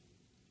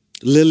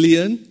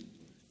Lillian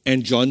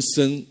and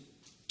Johnson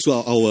to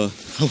our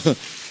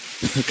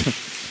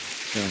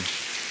yeah.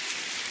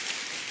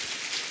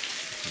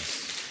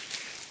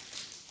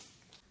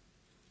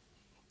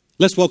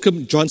 Let's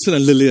welcome Johnson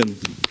and Lillian.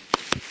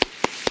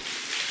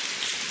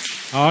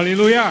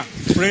 Hallelujah.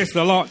 Praise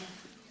the Lord.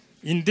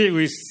 Indeed,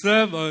 we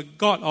serve a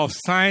God of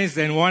signs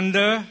and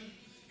wonder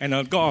and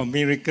a God of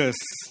miracles.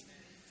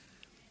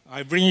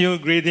 I bring you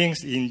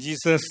greetings in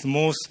Jesus'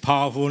 most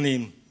powerful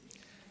name.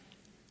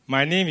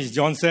 My name is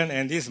Johnson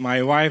and this is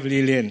my wife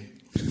Lillian.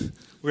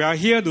 We are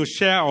here to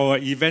share our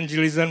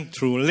evangelism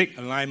through leg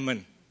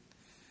alignment.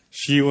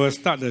 She will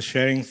start the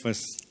sharing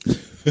first.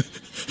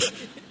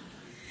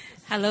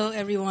 Hello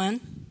everyone.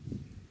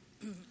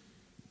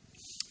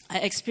 I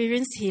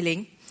experienced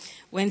healing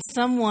when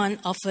someone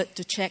offered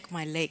to check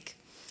my leg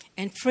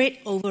and prayed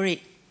over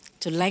it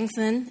to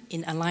lengthen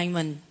in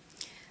alignment.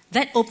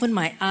 That opened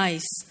my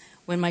eyes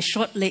when my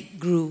short leg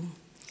grew.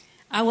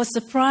 I was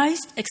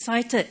surprised,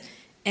 excited,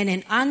 and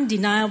an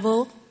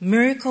undeniable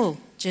miracle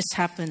just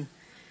happened.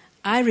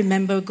 I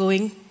remember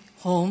going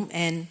home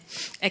and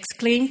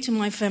exclaiming to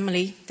my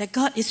family that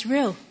God is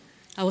real.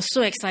 I was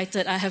so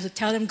excited, I have to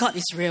tell them God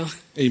is real.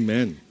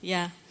 Amen.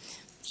 Yeah.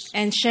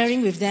 And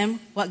sharing with them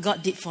what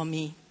God did for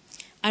me.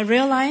 I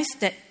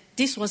realized that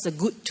this was a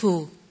good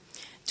tool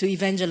to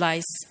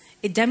evangelize.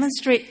 It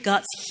demonstrates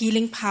God's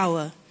healing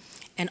power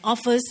and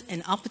offers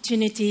an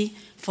opportunity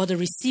for the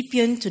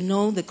recipient to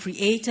know the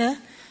Creator,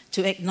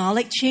 to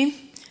acknowledge Him,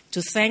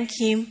 to thank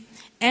Him,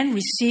 and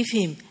receive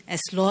Him as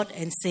Lord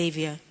and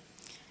Savior.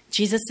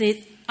 Jesus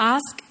said,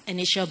 "Ask and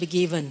it shall be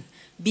given.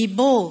 Be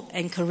bold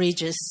and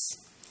courageous."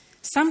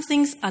 Some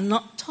things are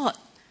not taught,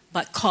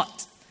 but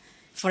caught.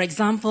 For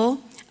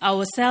example,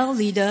 our cell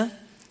leader,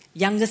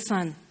 younger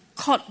son,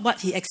 caught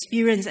what he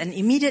experienced and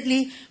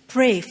immediately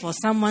prayed for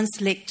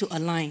someone's leg to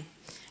align.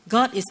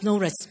 God is no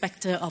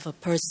respecter of a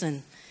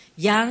person.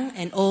 Young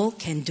and old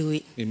can do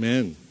it.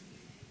 Amen.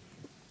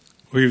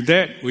 With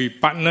that, we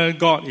partner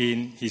God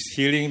in His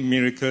healing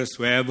miracles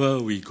wherever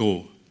we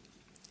go.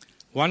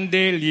 One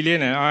day,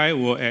 Lillian and I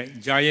were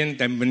at Giant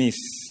Tampines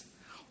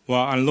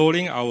while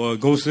unloading our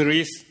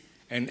groceries,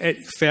 and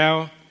egg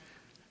fell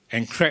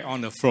and cracked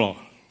on the floor.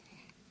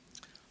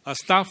 A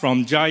staff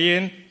from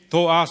Giant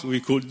told us we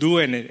could do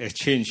an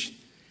exchange,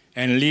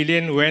 and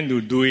Lillian went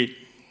to do it.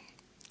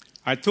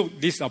 I took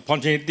this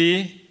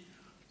opportunity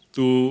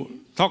to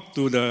talk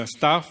to the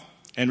staff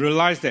and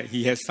realized that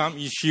he had some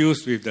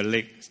issues with the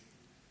leg.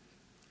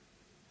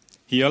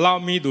 He allowed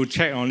me to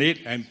check on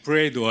it and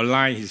pray to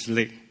align his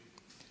leg.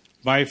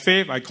 By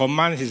faith, I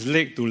command his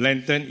leg to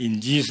lengthen in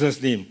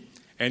Jesus' name.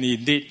 And he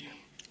did.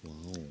 Wow.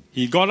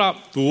 He got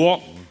up to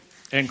walk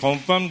and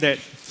confirmed that,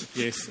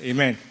 yes,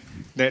 amen,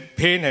 that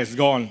pain has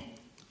gone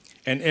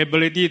and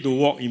ability to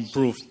walk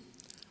improved.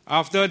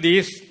 After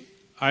this,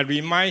 I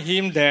remind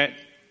him that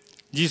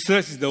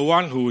Jesus is the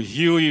one who will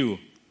heal you.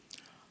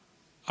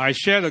 I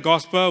shared the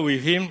gospel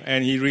with him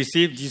and he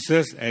received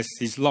Jesus as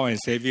his Lord and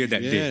Savior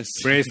that day.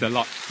 Praise the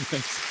Lord.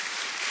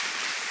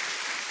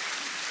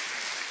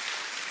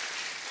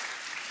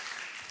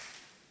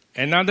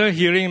 Another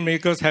healing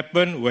miracles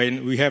happen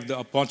when we have the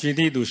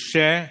opportunity to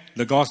share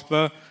the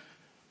gospel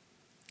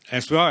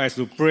as well as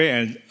to pray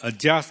and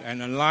adjust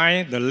and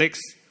align the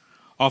legs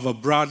of a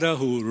brother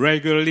who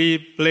regularly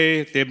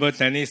play table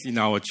tennis in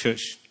our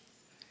church.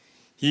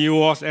 He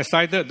was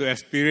excited to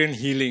experience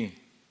healing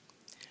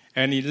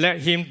and it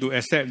led him to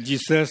accept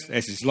Jesus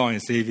as his Lord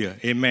and Savior.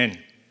 Amen.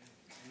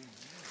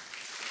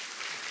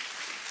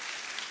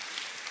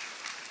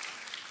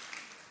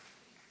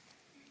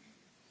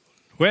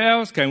 Where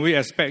else can we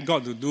expect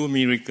God to do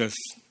miracles?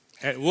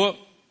 At work,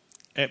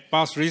 at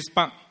Pastor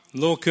Park,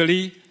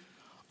 locally,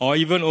 or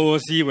even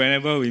overseas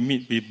whenever we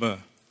meet people?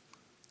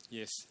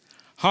 Yes.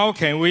 How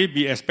can we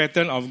be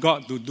expectant of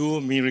God to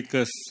do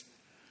miracles?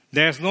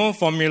 There's no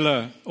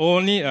formula,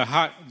 only a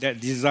heart that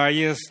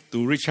desires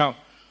to reach out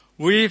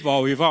with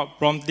or without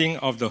prompting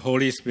of the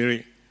Holy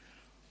Spirit.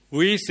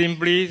 We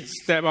simply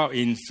step out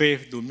in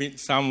faith to meet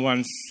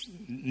someone's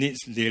needs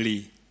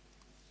daily.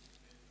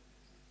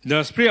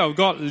 The Spirit of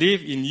God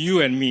lives in you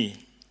and me.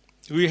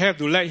 We have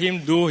to let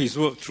him do his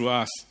work through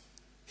us,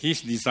 his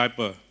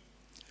disciple.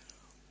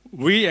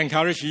 We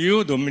encourage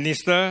you to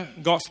minister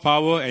God's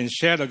power and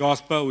share the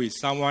gospel with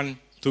someone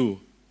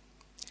too.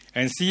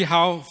 And see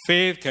how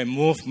faith can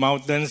move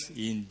mountains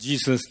in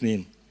Jesus'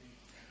 name.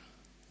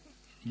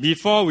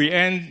 Before we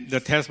end the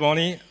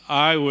testimony,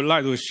 I would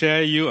like to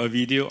share you a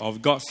video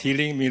of God's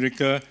healing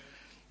miracle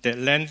that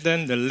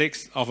lengthened the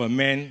legs of a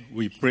man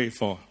we prayed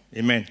for.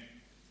 Amen.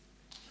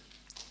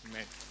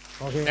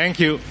 OK， Thank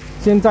you.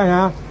 现在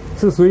啊，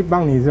是谁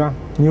帮你是吧？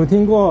你有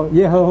听过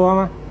耶和华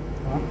吗？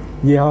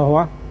耶和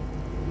华，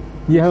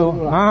耶和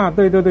华啊，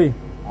对对对，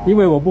因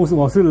为我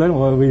是人，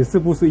我也是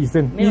不是医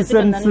生，医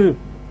生是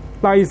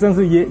大医生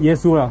是耶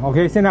稣了。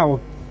OK， 现在我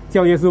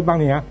叫耶稣帮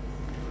你啊，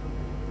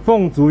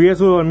奉主耶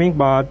稣的名，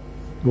把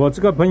我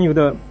这个朋友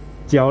的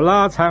脚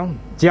拉长，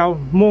脚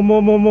摸，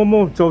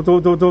走，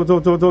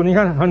你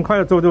看很快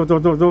的走，level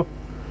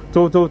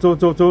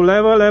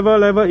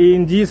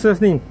in Jesus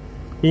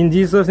name。In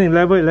Jesus' name,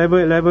 level,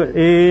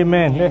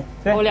 amen.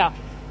 好了。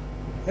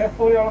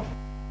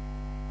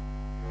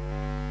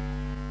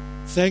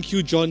Thank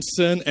you,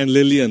 Johnson and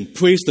Lillian.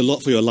 Praise the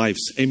Lord for your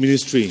lives and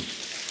ministry.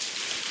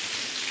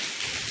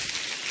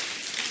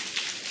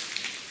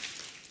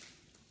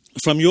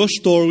 From your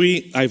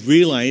story, I've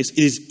realized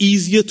it is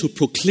easier to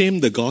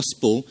proclaim the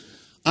gospel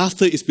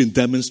after it's been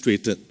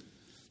demonstrated.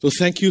 So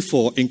thank you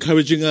for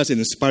encouraging us and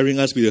inspiring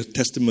us with your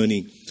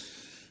testimony.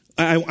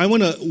 I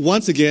want to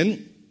once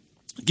again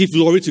give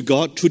glory to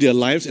God through their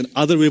lives and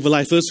other river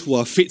lifers who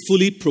are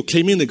faithfully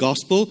proclaiming the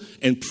gospel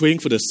and praying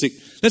for the sick.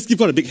 Let's give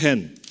God a big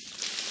hand.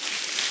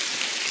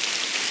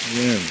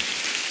 Amen.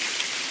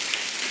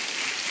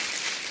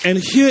 And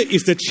here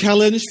is the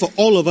challenge for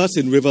all of us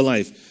in River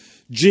Life.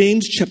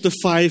 James chapter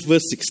 5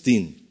 verse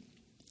 16.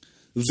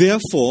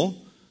 Therefore,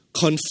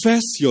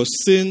 confess your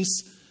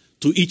sins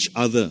to each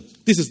other.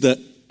 This is the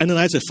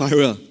Ananias and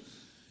Sapphira.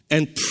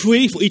 And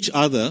pray for each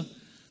other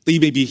that you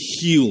may be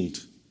healed.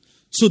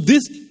 So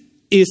this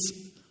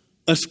is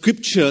a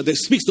scripture that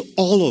speaks to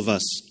all of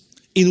us.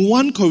 In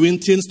 1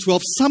 Corinthians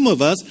 12, some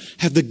of us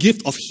have the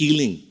gift of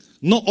healing.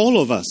 Not all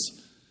of us.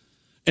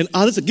 And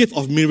others a gift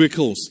of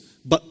miracles.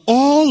 But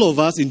all of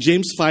us in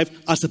James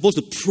 5 are supposed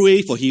to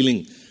pray for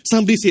healing.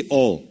 Somebody say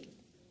all.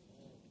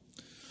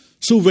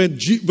 So when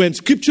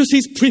scripture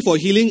says pray for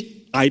healing,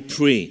 I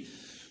pray.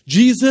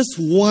 Jesus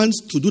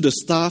wants us to do the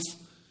stuff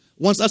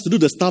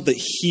that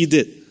he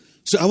did.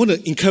 So I want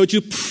to encourage you,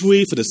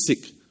 pray for the sick.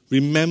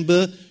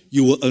 Remember,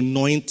 you were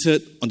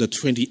anointed on the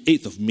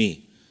 28th of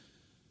May.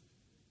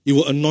 You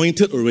were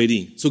anointed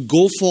already. So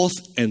go forth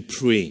and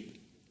pray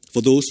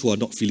for those who are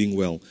not feeling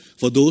well,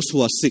 for those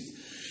who are sick.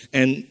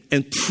 And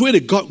pray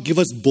that God give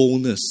us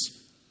boldness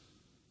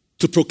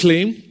to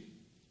proclaim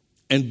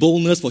and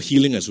boldness for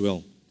healing as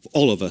well, for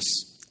all of us.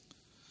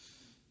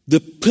 The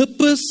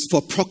purpose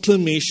for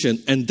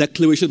proclamation and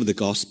declaration of the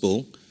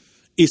gospel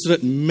is so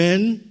that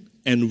men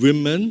and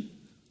women,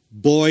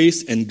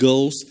 boys and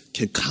girls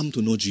can come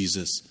to know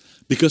Jesus.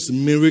 Because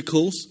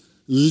miracles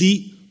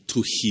lead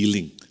to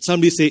healing.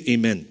 Somebody say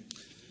amen.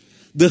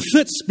 The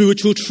third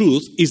spiritual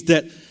truth is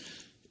that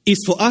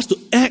it's for us to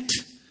act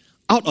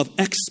out of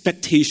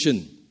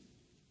expectation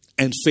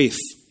and faith.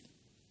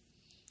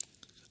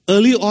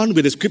 Early on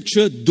with the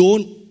scripture,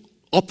 don't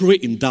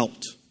operate in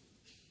doubt.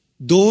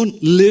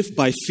 Don't live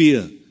by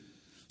fear.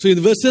 So in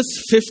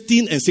verses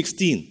 15 and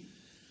 16,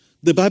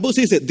 the Bible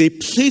says that they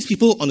placed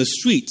people on the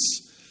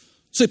streets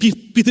So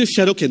Peter's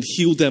shadow can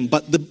heal them.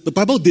 But the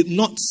Bible did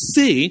not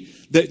say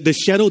that the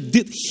shadow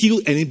did heal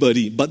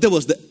anybody. But there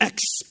was the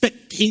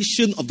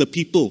expectation of the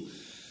people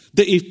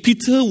that if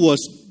Peter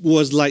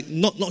was like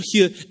not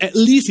here, at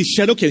least his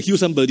shadow can heal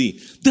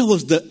somebody. That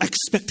was the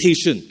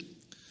expectation.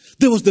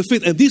 There was the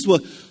faith. And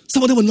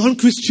some of them were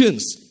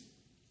non-Christians.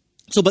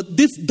 So, but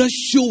this does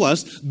show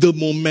us the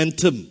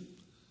momentum.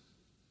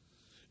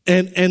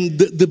 And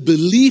the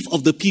belief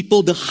of the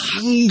people, the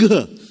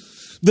hunger,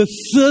 the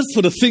thirst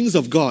for the things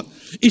of God.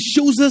 It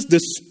shows us the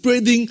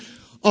spreading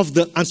of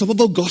the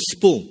unstoppable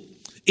gospel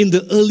in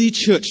the early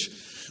church,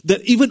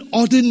 that even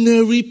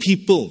ordinary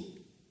people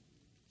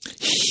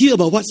hear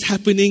about what's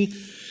happening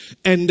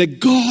and that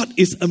God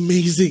is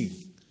amazing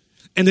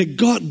and that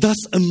God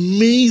does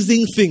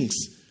amazing things.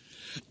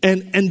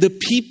 And the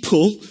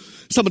people,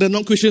 some of the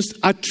non-Christians,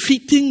 are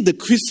treating the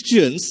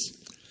Christians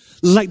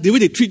like the way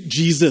they treat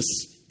Jesus.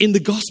 In the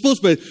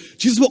Gospels, where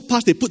Jesus walked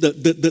past, they put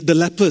the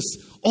lepers,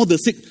 all the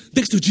sick,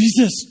 next to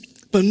Jesus.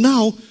 But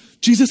now,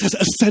 Jesus has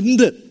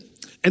ascended,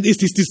 and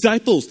it's his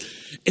disciples.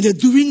 And they're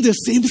doing the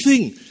same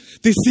thing.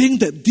 They're saying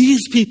that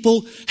these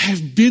people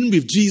have been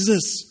with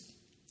Jesus.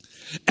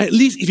 At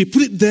least, if you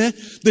put it there,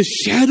 the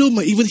shadow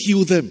might even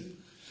heal them.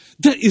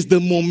 That is the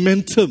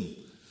momentum,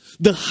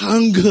 the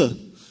hunger,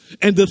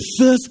 and the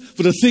thirst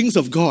for the things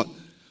of God,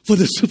 for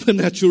the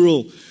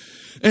supernatural.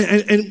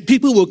 And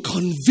people were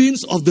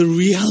convinced of the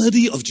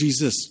reality of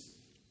Jesus.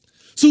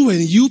 So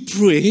when you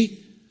pray,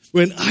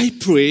 when I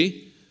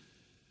pray,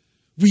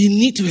 we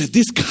need to have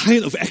this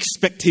kind of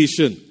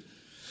expectation,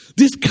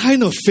 this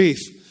kind of faith.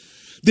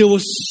 There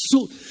was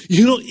so,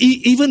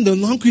 even the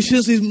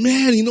non-Christians say,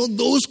 man,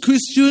 those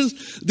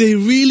Christians, they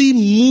really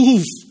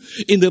move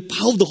in the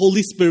power of the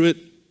Holy Spirit.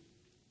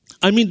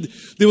 I mean,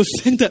 they were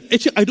saying that,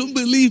 actually, I don't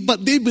believe,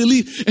 but they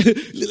believe.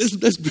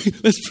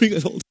 Let's bring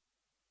it all.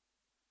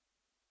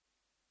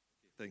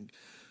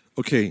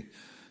 Okay,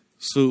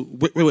 so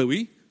where were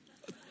we?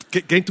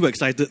 Getting too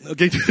excited.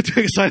 Getting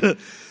too excited.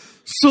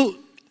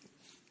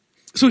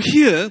 So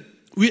here,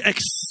 we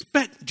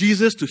expect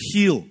Jesus to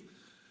heal.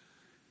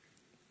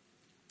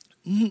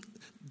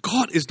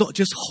 God is not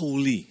just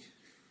holy.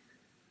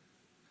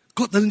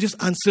 God doesn't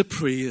just answer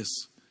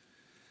prayers.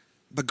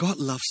 But God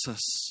loves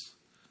us.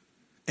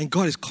 And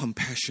God is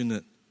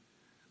compassionate.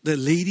 The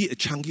lady at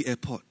Changi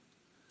Airport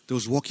that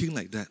was walking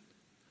like that,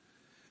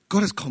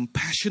 God has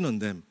compassion on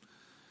them.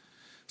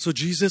 So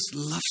Jesus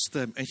loves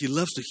them and he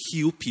loves to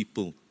heal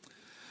people.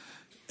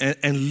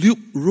 And Luke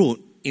wrote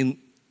in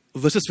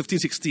verses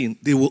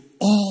 15-16, they were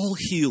all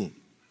healed.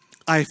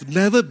 I've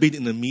never been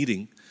in a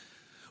meeting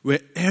where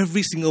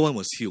every single one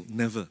was healed.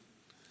 Never.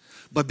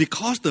 But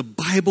because the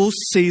Bible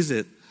says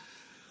it,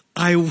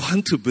 I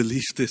want to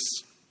believe this.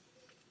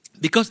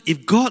 Because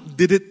if God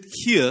did it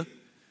here,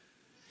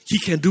 he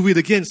can do it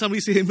again. Somebody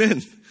say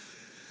amen.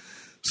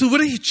 So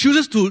whether he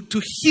chooses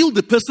to heal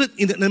the person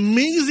in an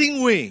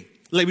amazing way,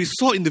 like we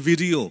saw in the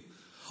video,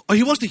 or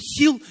he wants to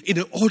heal in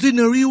an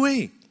ordinary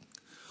way,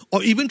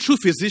 or even through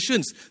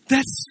physicians,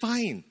 that's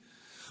fine.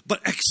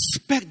 But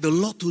expect the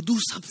Lord to do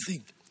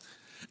something.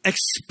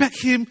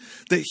 Expect him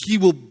that he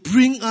will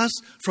bring us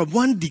from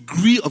one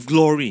degree of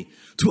glory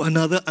to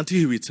another until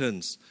he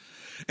returns.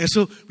 And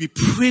so we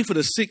pray for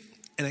the sick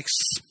and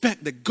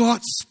expect that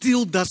God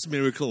still does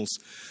miracles.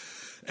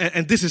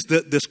 And this is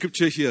the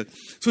scripture here.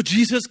 So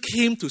Jesus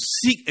came to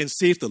seek and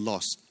save the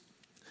lost.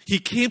 He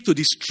came to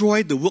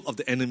destroy the work of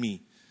the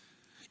enemy,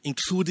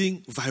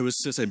 including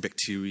viruses and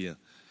bacteria.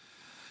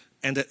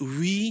 And that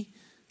we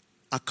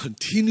are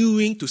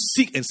continuing to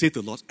seek and save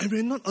the lost. And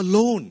we're not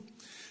alone.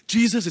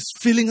 Jesus is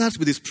filling us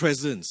with his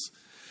presence.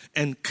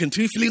 And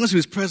continue filling us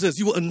with his presence.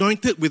 You were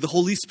anointed with the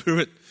Holy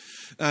Spirit.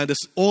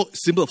 That's all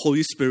symbol of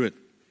Holy Spirit.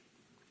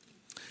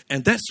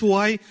 And that's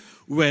why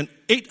when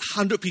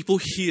 800 people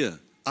here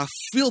are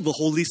filled with the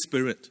Holy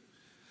Spirit,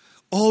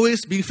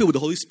 always being filled with the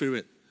Holy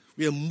Spirit,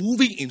 we are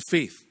moving in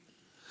faith,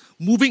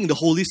 moving in the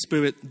Holy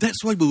Spirit.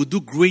 That's why we will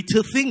do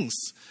greater things.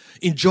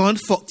 In John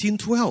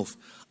 14:12,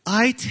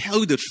 I tell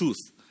you the truth.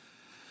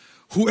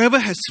 Whoever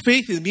has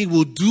faith in me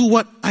will do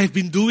what I've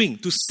been doing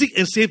to seek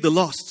and save the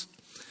lost,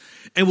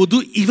 and will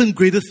do even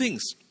greater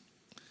things.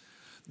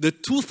 The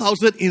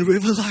 2,000 in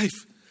River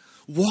Life,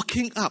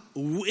 walking up,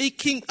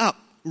 waking up,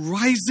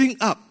 rising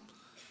up.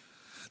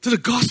 So the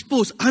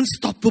gospel is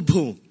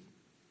unstoppable.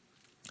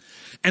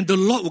 And the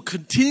Lord will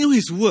continue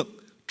his work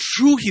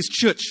through his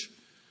church.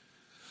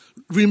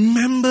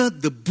 Remember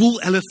the bull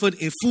elephant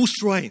in full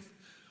stride.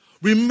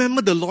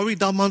 Remember the Lori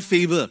Dalman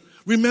favor.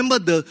 Remember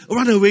the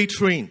runaway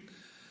train.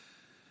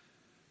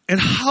 And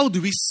how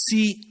do we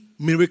see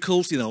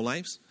miracles in our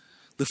lives?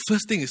 The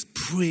first thing is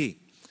pray.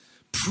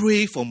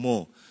 Pray for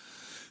more.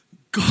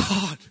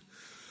 God,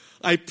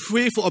 I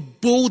pray for a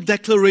bold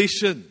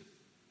declaration.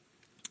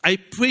 I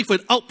pray for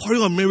an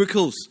outpouring of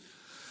miracles.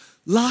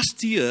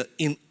 Last year,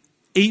 in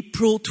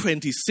April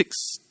 26,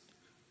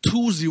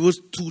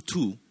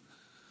 2022,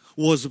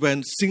 was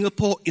when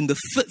Singapore, in the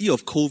third year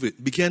of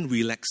COVID, began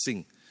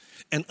relaxing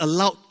and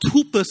allowed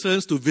 2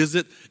 persons to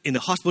visit in the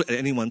hospital at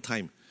any one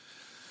time.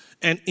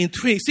 And in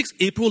 26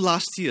 April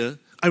last year,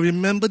 I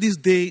remember this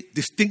day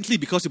distinctly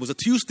because it was a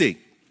Tuesday.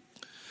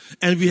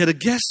 And we had a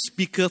guest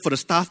speaker for the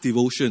staff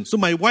devotion. So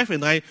my wife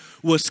and I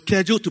were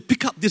scheduled to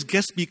pick up this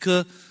guest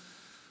speaker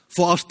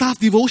for our staff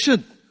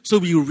devotion. So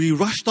we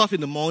rushed off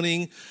in the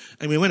morning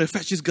and we went to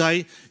fetch this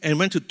guy and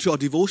went to our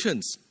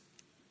devotions.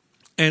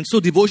 And so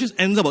devotions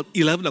ends about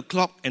 11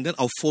 o'clock and then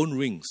our phone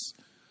rings.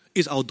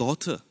 It's our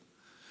daughter.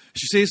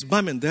 She says,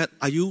 Mom and Dad,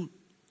 are you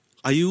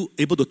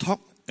able to talk?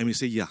 And we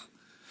say, yeah.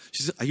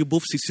 She says, are you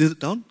both seated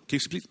down? Can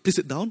you please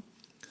sit down?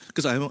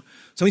 Because I have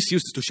something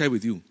serious to share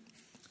with you.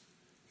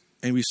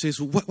 And we say,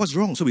 so what's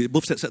wrong? So we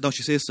both sat down.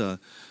 She says,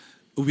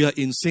 we are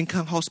in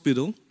Sengkang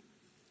Hospital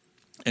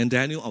and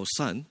Daniel, our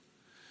son,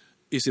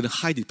 is in a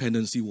high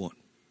dependency ward.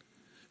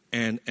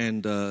 And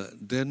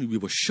then we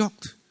were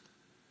shocked.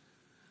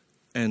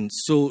 And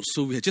so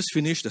we had just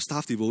finished the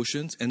staff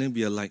devotions and then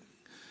we are like,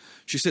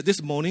 she said,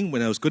 this morning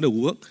when I was going to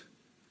work,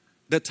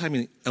 that time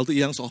in Elder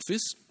Young's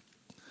office,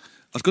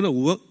 I was going to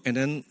work and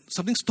then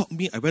something stopped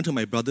me. I went to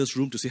my brother's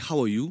room to say, how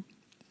are you?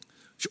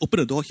 She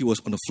opened the door, he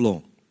was on the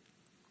floor.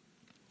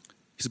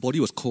 His body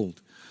was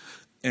cold.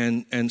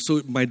 And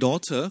so my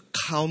daughter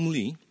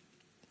calmly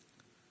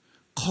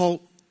called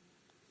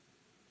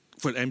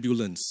for an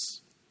ambulance.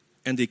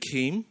 And they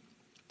came,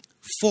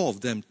 4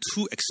 of them,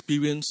 2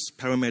 experienced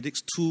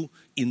paramedics, 2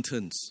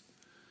 interns.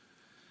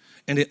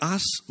 And they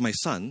asked my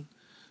son,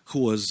 who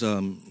was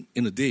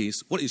in the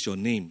days, what is your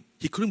name?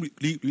 He couldn't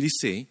really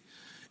say.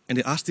 And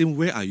they asked him,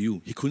 where are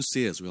you? He couldn't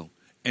say as well.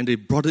 And they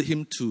brought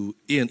him to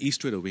A&E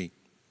straight away.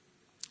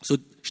 So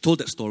she told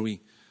that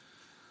story.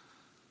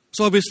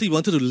 So obviously we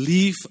wanted to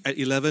leave at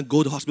 11,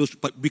 go to the hospital,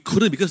 but we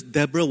couldn't because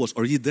Deborah was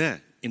already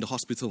there in the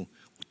hospital,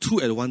 2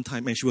 at one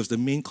time, and she was the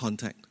main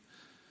contact.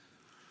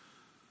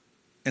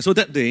 And so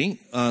that day,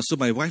 so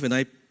my wife and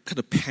I kind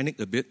of panicked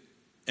a bit,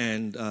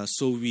 and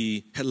so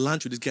we had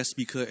lunch with this guest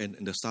speaker and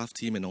the staff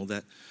team and all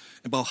that.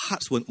 But our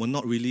hearts were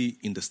not really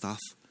in the staff.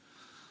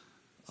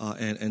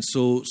 And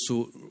so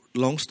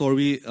long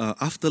story,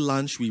 after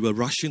lunch, we were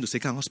rushing to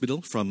Sengkang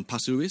Hospital from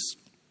Pasir Ris.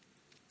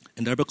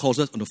 And Deborah calls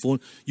us on the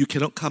phone, you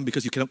cannot come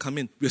because you cannot come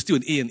in. We're still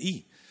in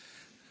A&E.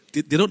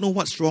 They don't know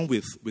what's wrong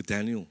with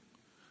Daniel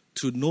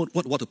to know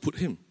what to put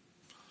him.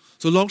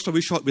 So long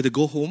story short, we had to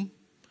go home,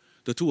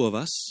 the 2 of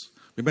us.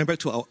 We went back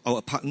to our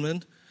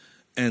apartment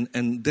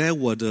and there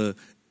were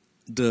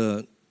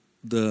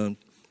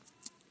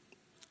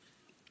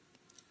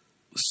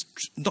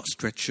not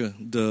stretcher,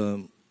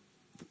 the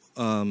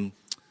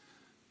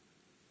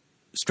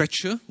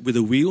stretcher with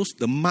the wheels,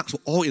 the marks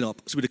were all in our,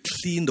 so we had to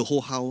clean the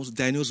whole house.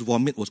 Daniel's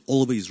vomit was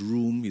all over his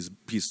room, his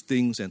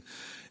things, and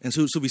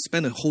so we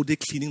spent a whole day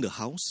cleaning the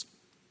house.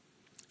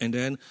 And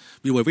then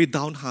we were very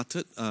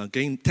downhearted,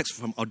 getting texts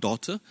from our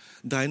daughter.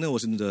 Diana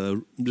was in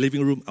the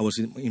living room, I was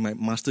in my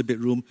master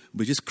bedroom. We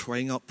were just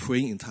crying out,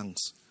 praying in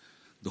tongues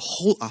the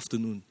whole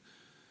afternoon.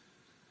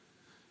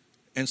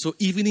 And so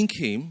evening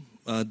came,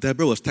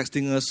 Deborah was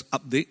texting us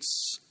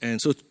updates, and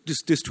so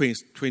this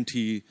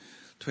 26th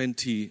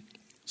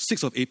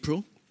of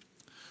April,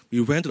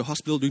 we went to the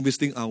hospital during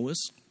visiting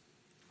hours,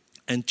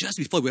 and just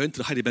before we went to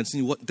the high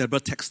dependency ward, Deborah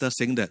texted us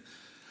saying that,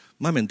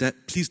 Mom and Dad,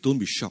 please don't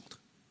be shocked.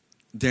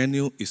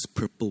 Daniel is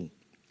purple.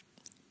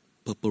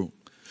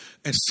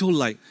 And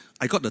so I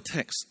got the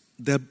text.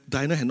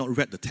 Diana had not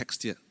read the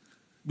text yet.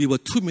 We were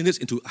 2 minutes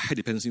into a high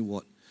dependency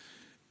ward.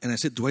 And I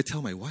said, do I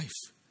tell my wife?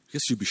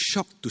 Because she'll be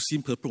shocked to see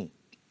him purple.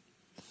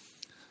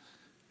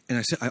 And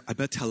I said, I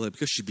better tell her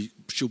because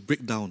she'll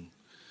break down.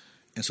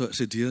 And so I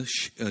said, dear,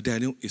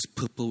 Daniel is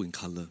purple in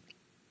color.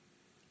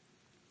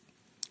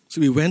 So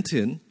we went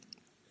in,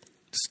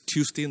 this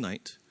Tuesday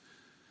night,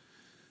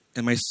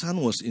 and my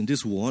son was in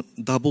this ward,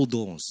 double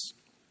doors,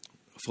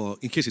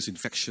 in case it's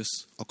infectious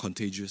or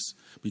contagious.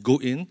 We go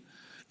in,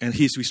 and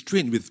he's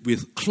restrained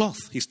with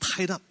cloth. He's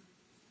tied up.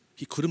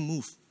 He couldn't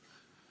move.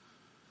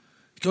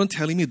 He kept on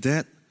telling me,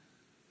 Dad,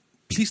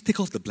 please take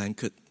off the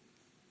blanket.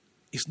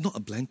 It's not a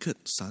blanket,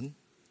 son.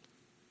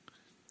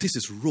 This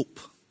is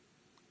rope.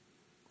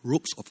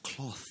 Ropes of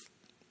cloth.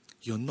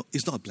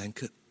 It's not a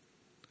blanket.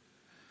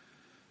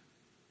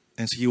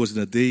 And so he was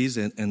in a daze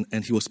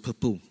and he was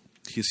purple.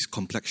 His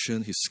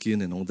complexion, his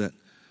skin and all that.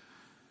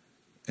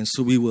 And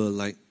so we were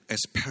like, as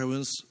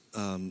parents,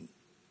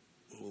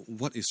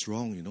 what is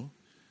wrong, you know?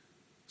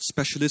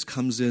 Specialist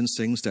comes in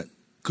saying that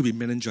could be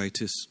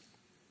meningitis,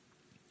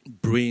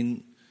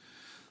 brain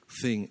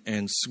thing.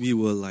 And so we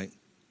were like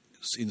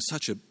in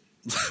such a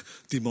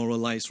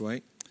demoralized,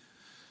 right?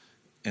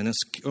 And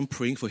I'm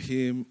praying for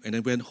him, and I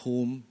went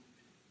home.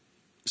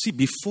 See,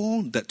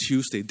 before that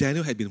Tuesday,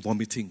 Daniel had been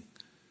vomiting.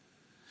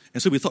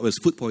 And so we thought it was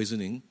food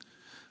poisoning.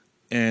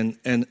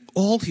 And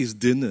all his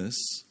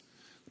dinners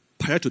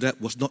prior to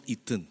that was not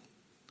eaten.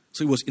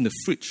 So it was in the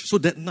fridge. So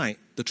that night,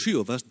 the 3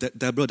 of us,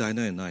 Deborah,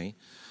 Diana, and I,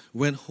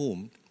 went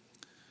home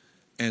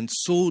and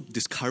so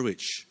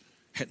discouraged,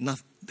 had no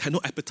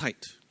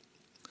appetite.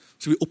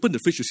 So we opened the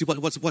fridge to see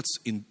what's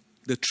in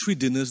the 3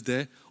 dinners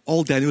there.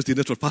 All Daniel's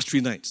dinners for the past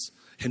 3 nights.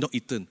 Had not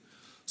eaten.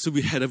 So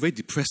we had a very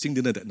depressing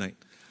dinner that night.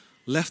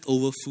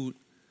 Leftover food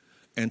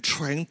and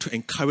trying to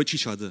encourage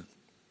each other.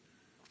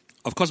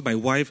 Of course, my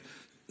wife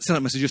send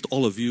out messages to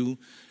all of you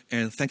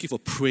and thank you for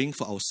praying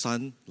for our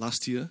son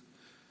last year.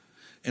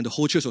 And the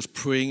whole church was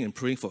praying and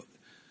praying for.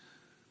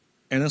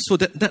 And so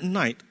that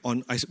night,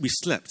 we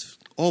slept,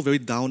 all very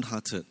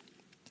downhearted.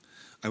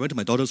 I went to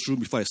my daughter's room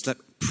before I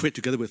slept, prayed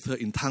together with her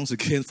in tongues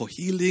again for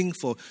healing,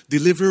 for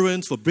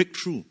deliverance, for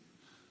breakthrough.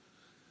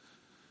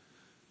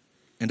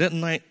 And that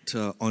night,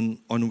 on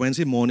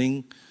Wednesday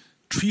morning,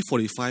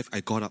 3:45,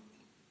 I got up.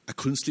 I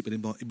couldn't sleep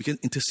anymore. I began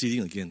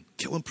interceding again.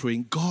 Kept on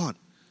praying, God,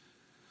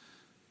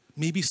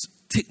 maybe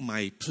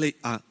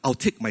I'll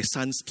take my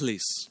son's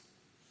place.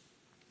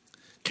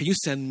 Can you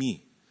send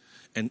me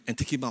and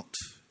take him out?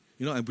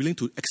 You know, I'm willing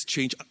to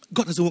exchange.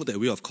 God doesn't work that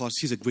way, of course.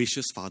 He's a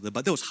gracious father,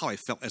 but that was how I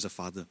felt as a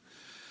father.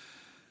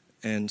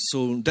 And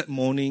so that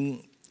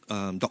morning,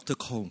 doctor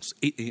calls,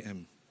 8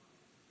 a.m.,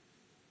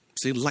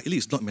 saying likely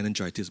it's not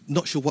meningitis.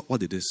 Not sure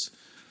what it is.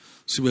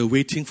 So we're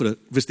waiting for the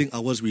visiting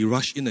hours. We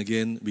rush in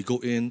again. We go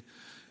in.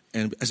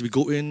 And as we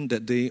go in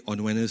that day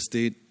on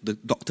Wednesday, the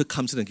doctor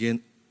comes in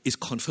again. It's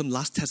confirmed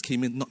last test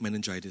came in, not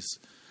meningitis.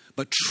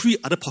 But 3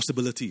 other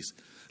possibilities.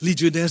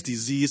 Legionnaire's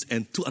disease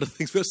and 2 other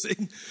things. We're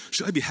saying,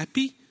 should I be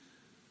happy?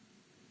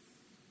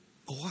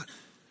 Or what?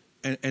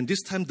 And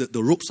this time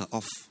the ropes are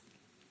off.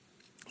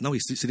 Now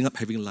he's sitting up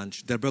having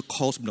lunch. Deborah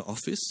calls from the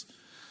office.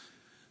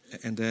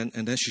 And then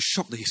she's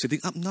shocked that he's sitting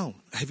up now,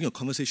 having a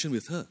conversation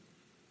with her.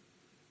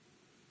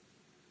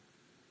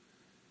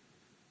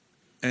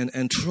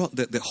 And throughout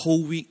that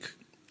whole week,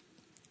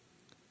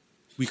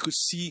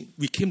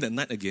 we came that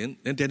night again,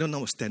 and Daniel now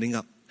was standing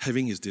up,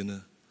 having his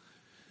dinner.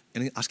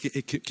 And he asked,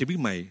 hey, can you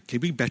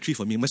bring battery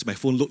for me? My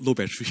phone low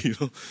battery, you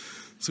know.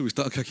 So we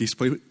thought, okay, he's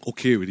probably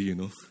okay already, you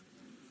know.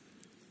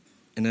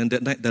 And then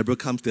that night, Deborah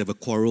comes, they have a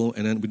quarrel,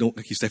 and then we know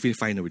he's definitely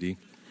fine already.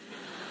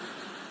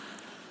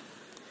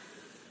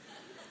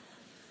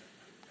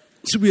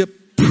 So we are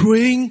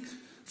praying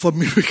for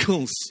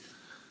miracles.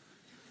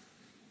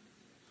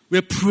 We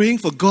are praying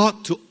for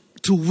God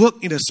to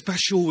work in a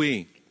special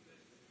way.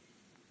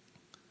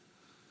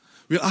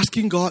 We are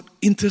asking God,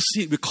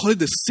 intercede. We call it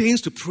the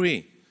saints to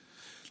pray.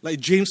 Like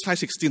James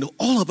 5:16.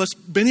 All of us,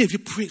 many of you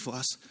prayed for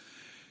us.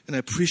 And I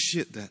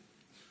appreciate that.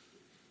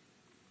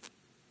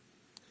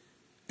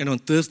 And on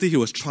Thursday, he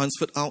was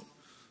transferred out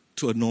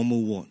to a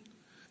normal ward.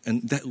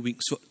 And that week,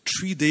 so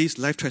 3 days,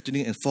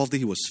 life-threatening, and 4th day,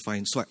 he was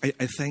fine. So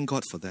I thank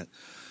God for that.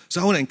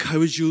 So I want to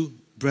encourage you,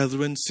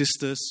 brethren,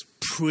 sisters,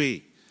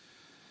 pray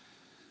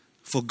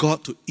for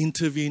God to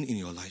intervene in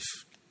your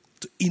life,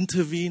 to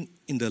intervene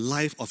in the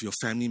life of your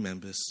family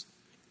members,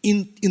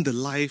 in the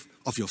life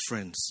of your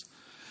friends.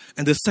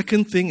 And the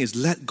second thing is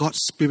let God's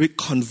Spirit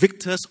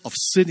convict us of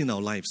sin in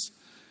our lives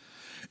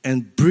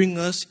and bring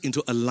us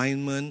into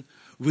alignment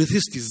with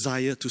His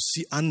desire to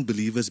see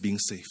unbelievers being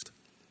saved.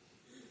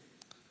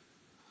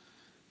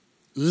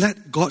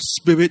 Let God's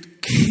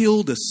Spirit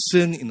kill the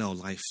sin in our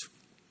life.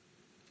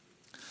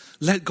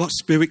 Let God's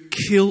Spirit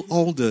kill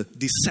all the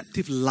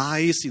deceptive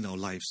lies in our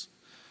lives.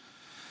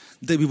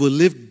 That we will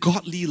live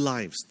godly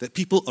lives, that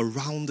people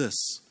around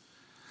us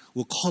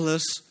will call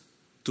us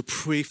to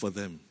pray for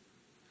them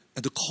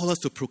and to call us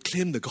to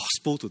proclaim the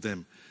gospel to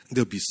them, and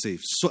they'll be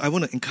saved. So I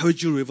want to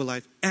encourage you, River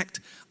Life,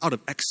 act out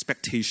of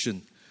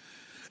expectation.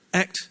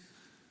 Act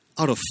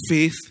out of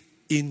faith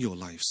in your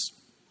lives.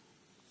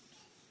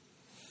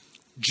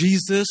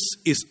 Jesus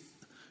is,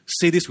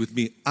 say this with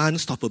me,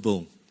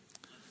 unstoppable.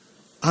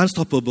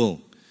 Unstoppable.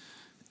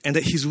 And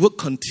that His work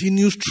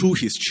continues through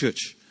His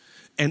church.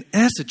 And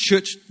as a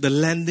church, the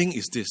landing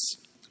is this.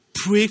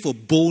 Pray for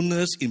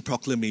boldness in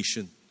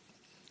proclamation.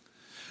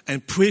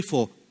 And pray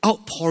for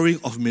outpouring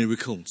of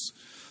miracles.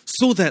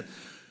 So that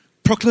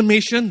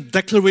proclamation,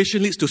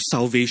 declaration leads to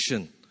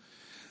salvation.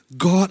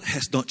 God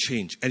has not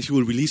changed and He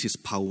will release His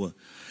power.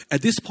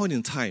 At this point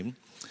in time,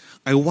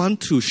 I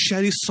want to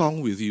share this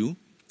song with you.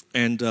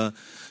 And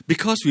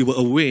because we were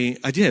away,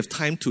 I didn't have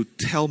time to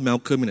tell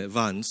Malcolm in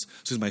advance,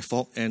 so it's my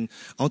fault. And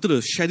I wanted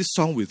to share this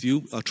song with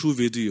you through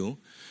video.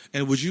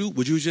 And would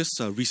you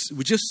just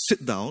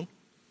sit down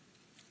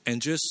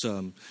and just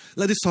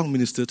let this song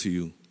minister to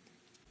you?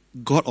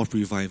 God of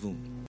Revival.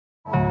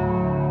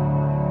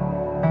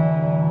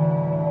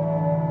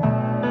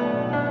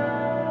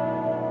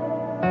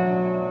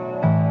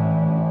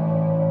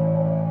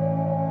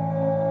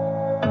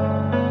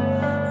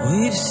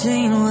 We've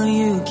seen what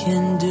you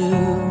can do,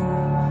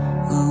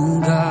 oh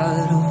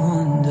God of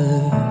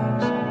wonders.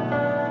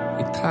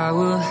 Your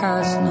power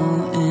has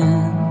no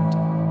end.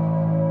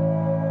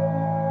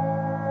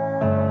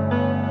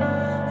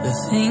 The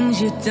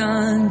things you've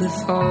done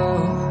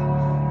before,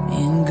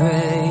 in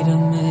greater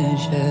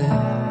measure,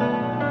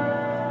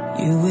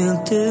 you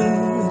will do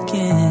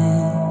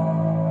again.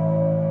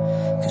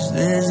 'Cause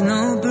there's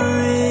no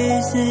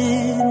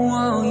prison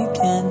wall you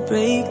can't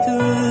break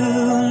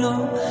through,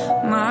 no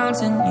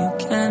mountain you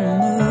can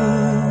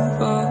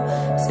move, all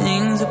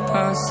things are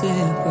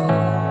possible.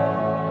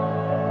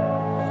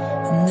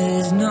 And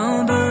there's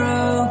no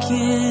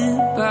broken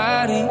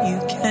body you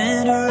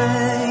can't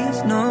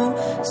raise, no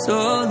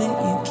soul that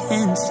you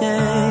can't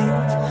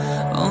save.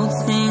 All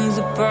things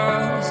are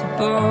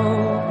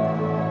possible.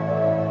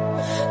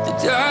 The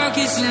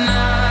darkest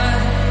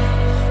night,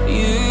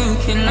 you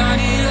can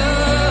light it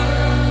up.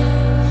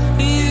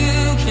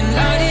 You can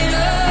light it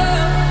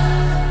up.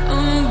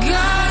 Oh,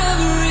 God of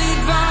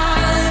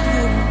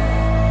revival,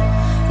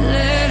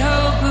 let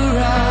hope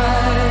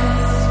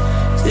arise.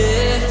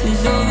 Death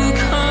is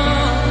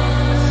overcome.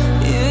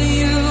 Yeah,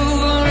 you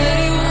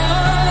already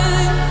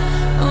won.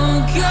 Oh,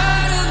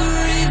 God of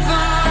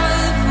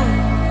revival,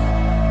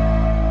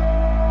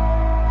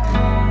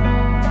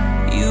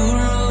 you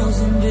rose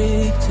in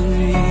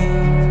victory.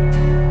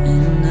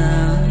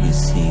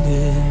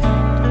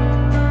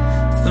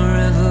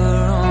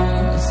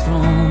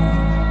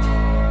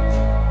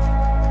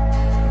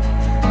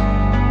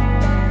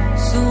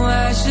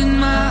 Should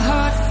my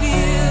heart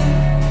feel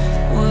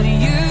what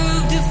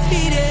you've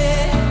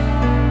defeated?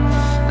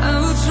 I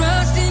will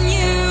trust in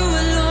you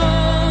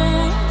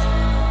alone,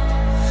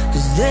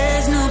 'cause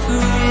there's no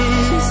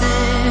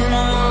prison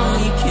wall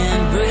you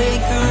can't break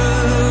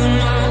through,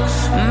 no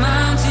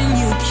mountain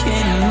you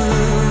can't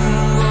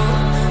move.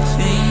 All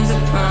things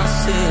are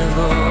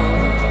possible,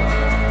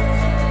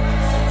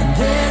 and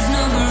there's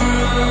no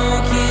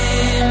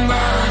broken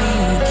body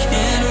you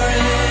can't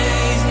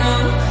raise, no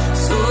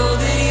soul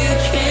that you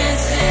can't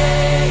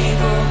save.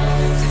 All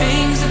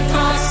things are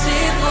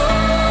possible.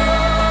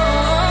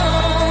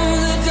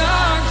 The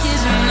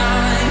darkest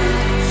night,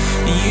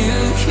 you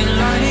can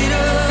light it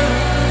up.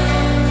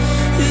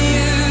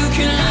 You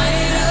can light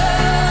it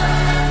up.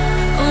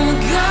 Oh,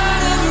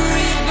 God of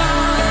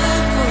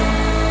revival,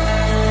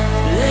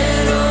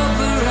 let hope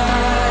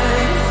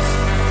arise.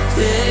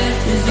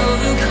 Death is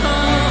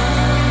overcome.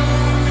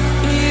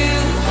 You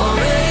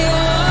already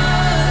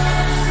won.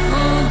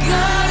 Oh,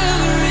 God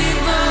of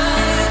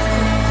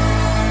revival.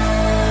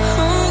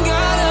 Oh,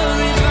 God of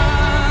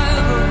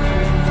revival.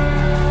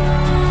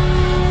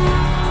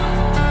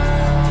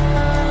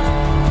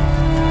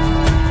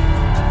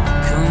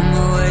 Come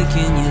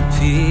awaken your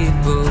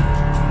people.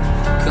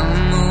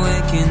 Come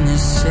awaken the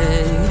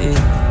city.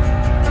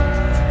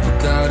 Oh,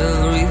 God of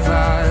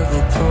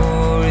revival,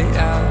 pour it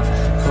out,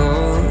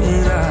 pour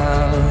it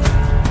out.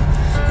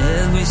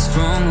 Every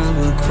stronghold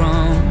will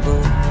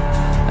crumble.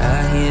 I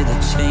hear the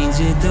chains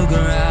hit the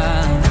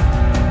ground.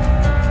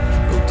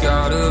 Oh,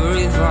 God of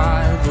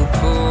revival,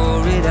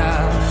 pour it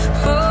out,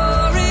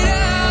 pour it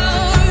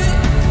out.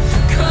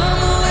 Come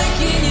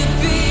awaken your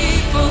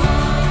people.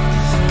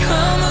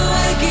 Come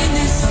awaken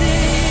the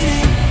city.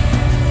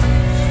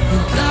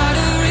 Oh, God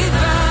of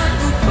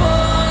revival,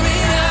 pour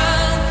it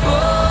out,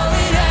 pour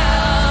it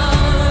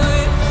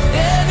out.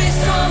 Every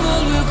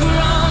stronghold will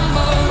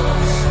crumble.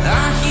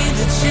 I hear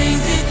the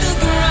chains hit the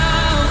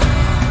ground.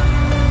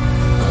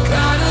 Oh,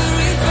 God of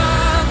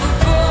revival,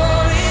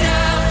 pour it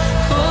out,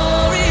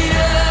 pour it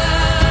out.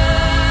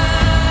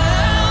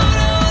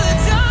 Oh, the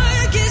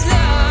darkest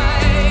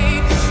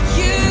night,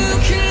 you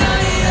can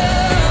light it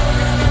up.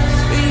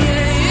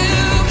 Yeah, you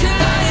can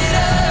light it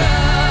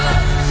up.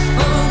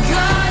 Oh,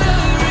 God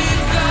of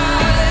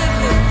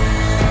revival,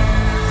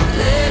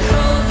 let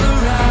hope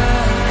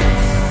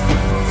arise.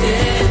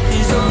 Death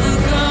is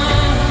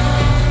overcome.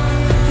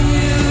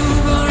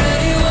 You've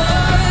already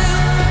won.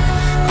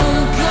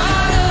 Oh,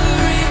 God of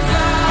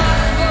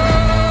revival,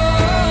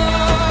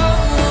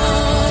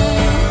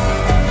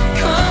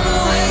 come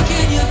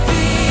awaken your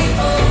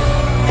people.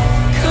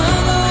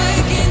 Come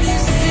awaken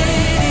this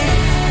city.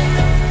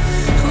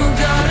 Oh,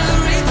 God of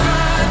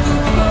revival,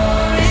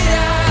 pour it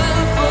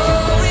out,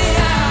 pour it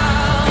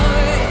out.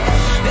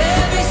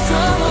 Every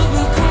stronghold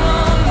will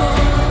crumble.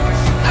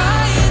 I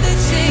hear the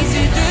chains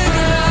hit the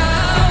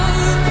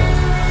ground.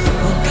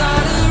 Oh,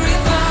 God of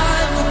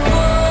revival,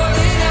 pour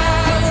it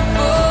out,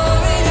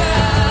 pour it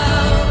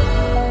out.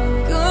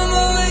 Come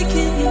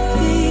awaken your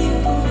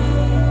people.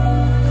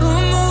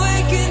 Come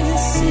awaken the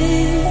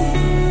city.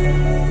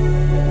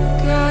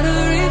 God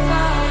of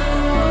revival,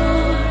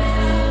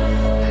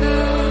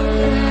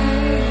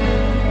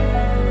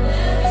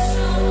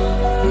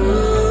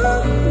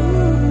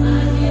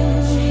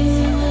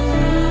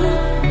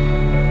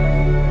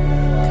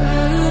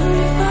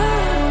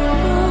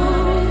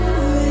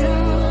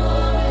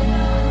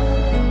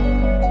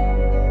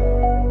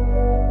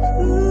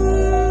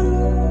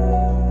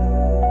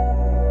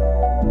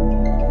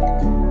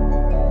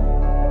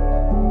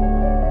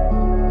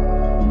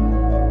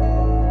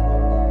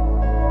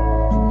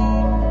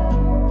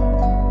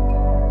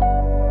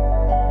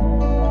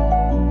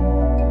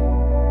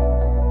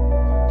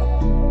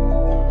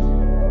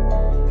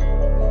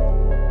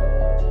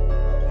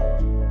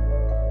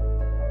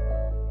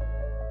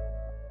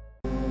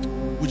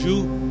 Would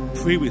you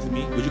pray with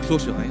me? Would you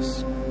close your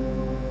eyes?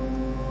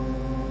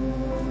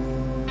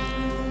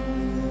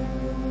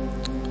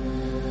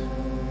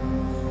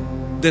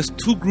 There's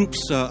two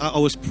groups. I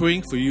was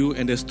praying for you,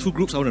 and there's two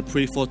groups I want to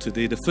pray for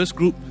today. The first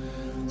group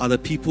are the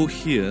people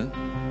here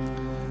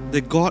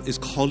that God is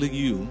calling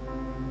you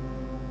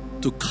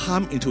to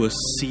come into a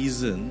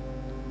season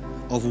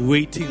of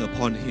waiting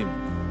upon Him.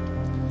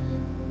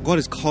 God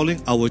is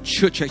calling our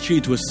church actually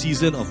into a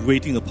season of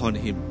waiting upon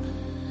Him.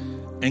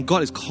 And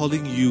God is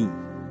calling you,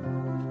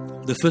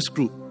 the first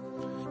group,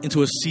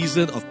 into a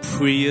season of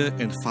prayer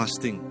and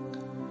fasting.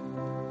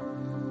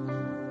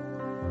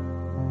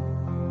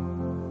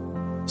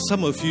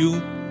 Some of you,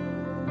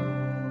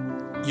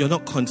 you're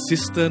not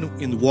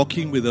consistent in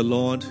walking with the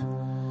Lord,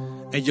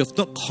 and you've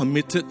not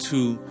committed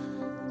to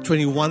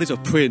 21 days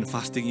of prayer and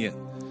fasting yet.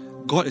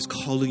 God is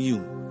calling you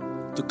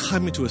to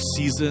come into a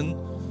season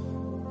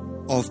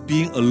of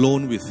being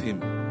alone with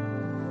Him,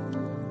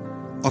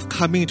 of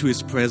coming into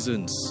His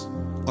presence,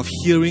 of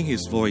hearing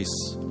His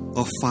voice,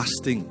 of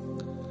fasting,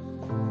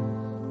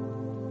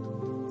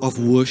 of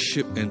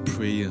worship and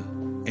prayer,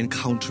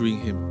 encountering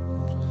Him.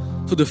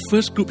 So the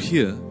first group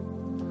here,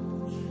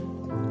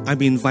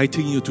 I'm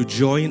inviting you to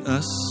join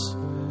us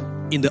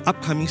in the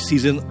upcoming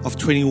season of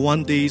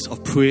 21 days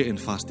of prayer and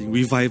fasting.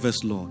 Revive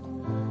us, Lord.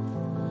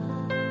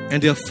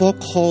 And there are 4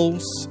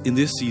 calls in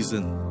this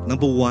season.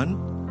 Number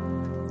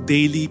 1,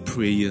 daily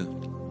prayer.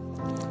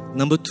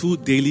 Number 2,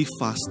 daily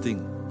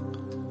fasting.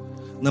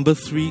 Number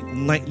 3,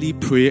 nightly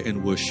prayer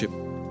and worship.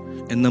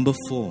 And number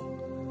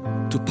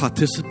 4, to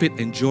participate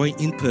and join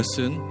in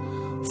person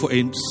for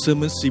a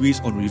sermon series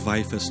on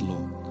Revive Us,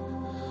 Lord.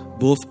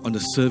 Both on the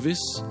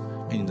service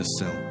and in the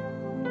cell.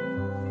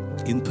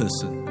 In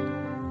person.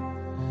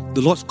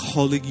 The Lord's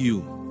calling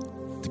you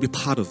to be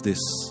part of this.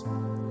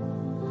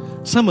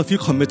 Some of you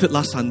committed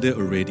last Sunday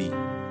already,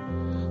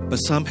 but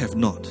some have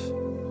not.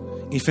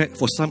 In fact,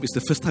 for some, it's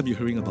the first time you're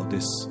hearing about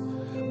this.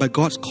 But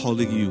God's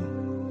calling you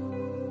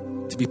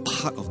to be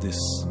part of this,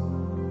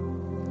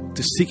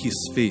 to seek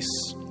His face,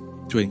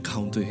 to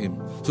encounter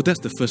Him. So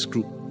that's the first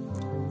group.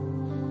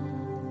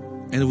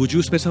 And would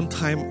you spend some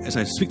time as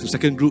I speak to the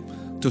second group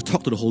to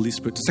talk to the Holy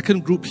Spirit? The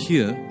second group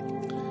here,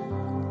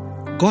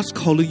 God's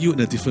calling you in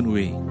a different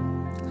way.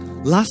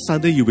 Last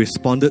Sunday, you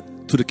responded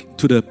to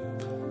the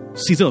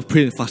season of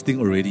prayer and fasting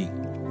already.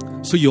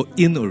 So you're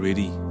in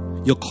already.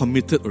 You're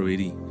committed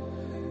already.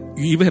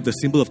 You even have the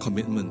symbol of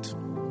commitment.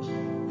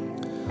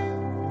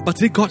 But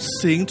today God's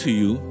saying to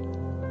you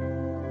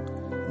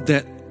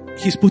that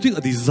He's putting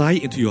a desire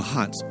into your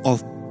hearts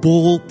of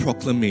bold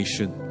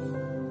proclamation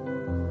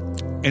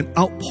and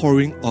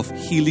outpouring of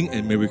healing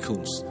and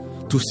miracles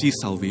to see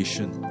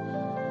salvation.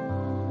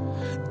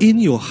 In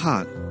your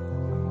heart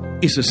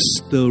is a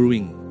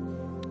stirring,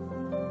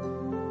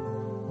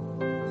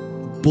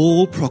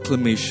 bold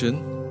proclamation,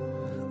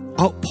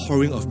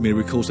 outpouring of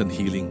miracles and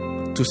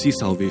healing to see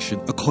salvation,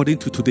 according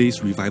to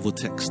today's revival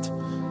text.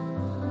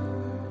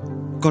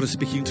 God is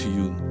speaking to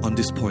you on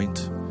this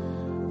point.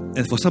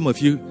 And for some of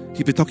you,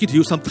 He's been talking to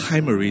you some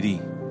time already.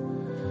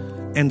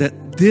 And that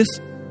this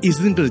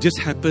isn't going to just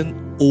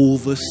happen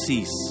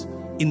overseas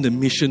in the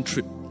mission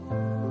trip.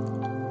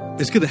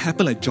 It's going to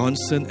happen like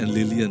Johnson and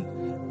Lillian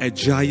at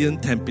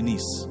Giant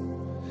Tampines,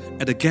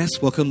 at the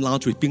guest welcome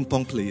lounge with ping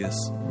pong players.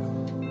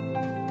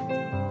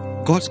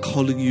 God's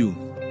calling you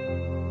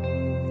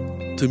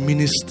to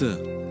minister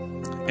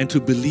and to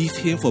believe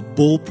Him for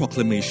bold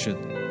proclamation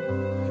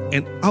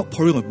and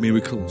outpouring of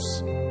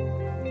miracles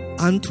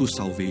unto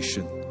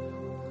salvation.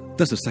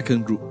 That's the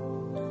second group.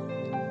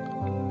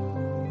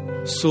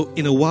 So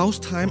in a while's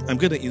time, I'm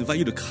going to invite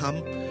you to come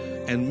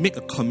and make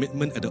a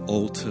commitment at the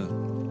altar.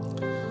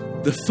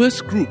 The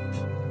first group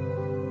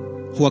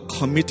who are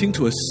committing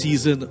to a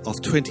season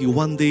of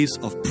 21 days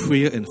of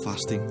prayer and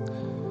fasting,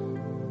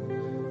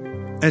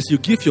 as you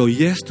give your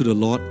yes to the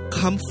Lord,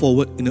 come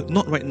forward,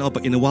 not right now,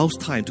 but in a while's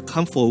time, to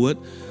come forward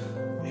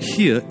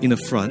here in the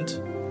front,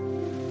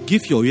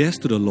 give your yes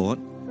to the Lord,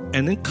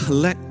 and then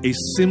collect a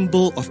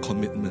symbol of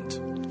commitment,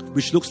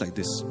 which looks like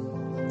this.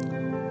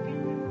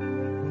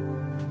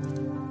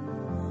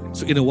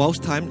 So in a while's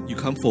time, you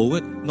come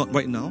forward, not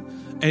right now,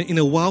 and in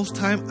a while's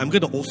time, I'm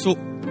going to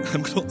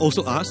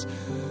also ask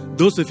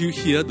those of you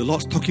here, the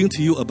Lord's talking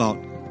to you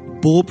about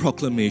bold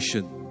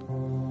proclamation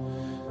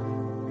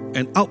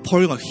and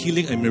outpouring of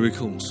healing and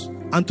miracles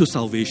unto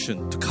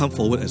salvation, to come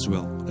forward as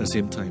well at the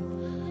same time.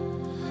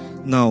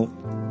 Now,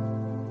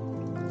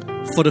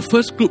 for the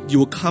first group, you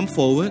will come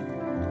forward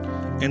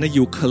and then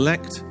you will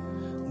collect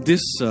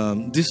this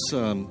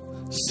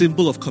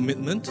symbol of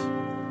commitment.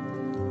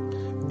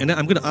 And then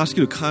I'm going to ask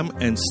you to come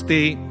and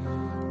stay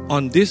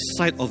on this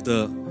side of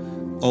the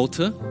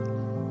altar.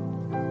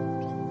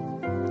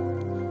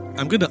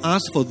 I'm going to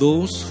ask for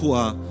those who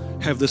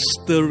have the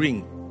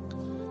stirring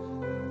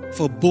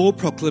for bold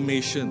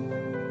proclamation,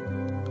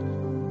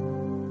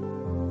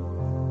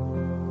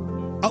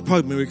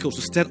 outpouring miracles,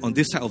 to stand on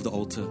this side of the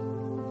altar.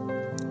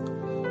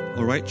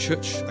 All right,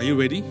 church, are you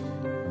ready?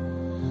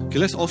 Okay,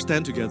 let's all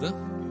stand together.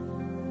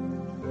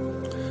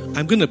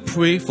 I'm going to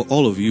pray for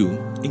all of you,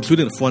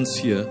 including the ones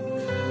here.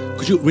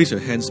 Could you raise your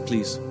hands,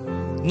 please?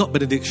 Not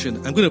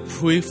benediction. I'm going to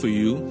pray for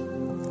you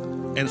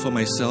and for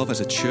myself as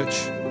a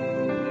church,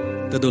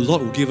 that the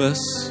Lord will give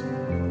us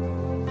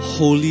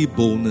holy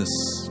boldness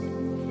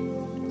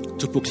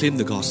to proclaim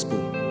the gospel.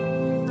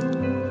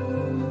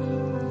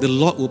 The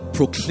Lord will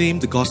proclaim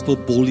the gospel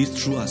boldly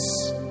through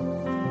us.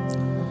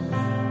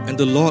 And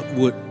the Lord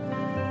would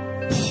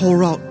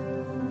pour out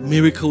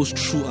miracles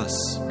through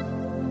us.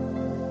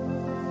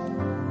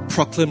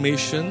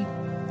 Proclamation,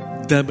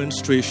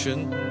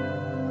 demonstration,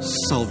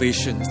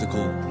 Salvation is the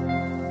goal.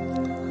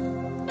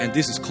 And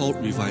this is called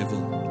revival.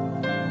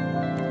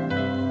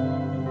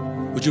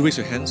 Would you raise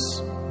your hands?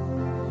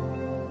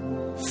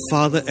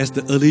 Father, as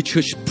the early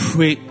church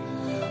prayed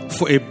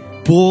for a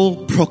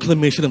bold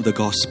proclamation of the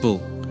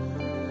gospel,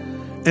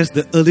 as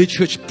the early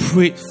church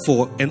prayed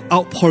for an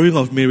outpouring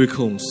of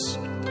miracles,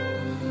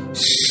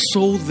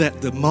 so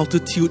that the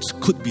multitudes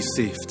could be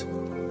saved.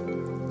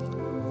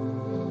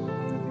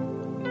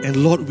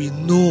 And Lord, we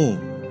know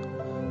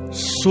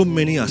so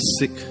many are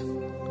sick,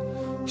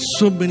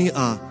 so many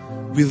are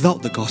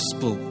without the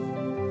gospel.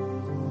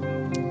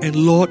 And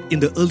Lord,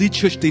 in the early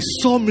church, they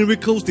saw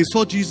miracles, they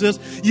saw Jesus,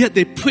 yet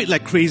they prayed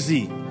like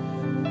crazy.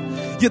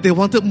 Yet they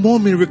wanted more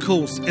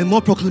miracles and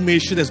more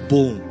proclamation as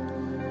bold.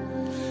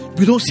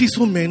 We don't see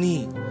so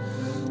many.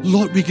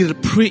 Lord, we get to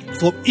pray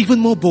for even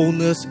more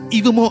boldness,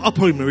 even more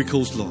outpouring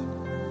miracles, Lord.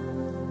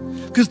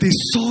 Because they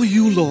saw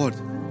you, Lord,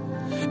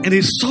 and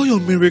they saw your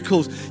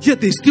miracles,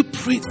 yet they still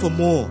prayed for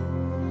more.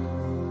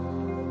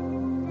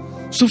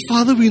 So,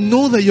 Father, we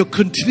know that you're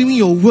continuing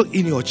your work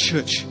in your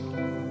church.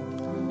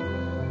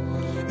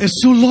 And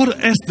so, Lord,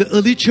 as the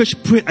early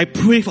church prayed, I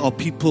pray for our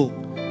people.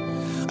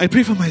 I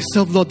pray for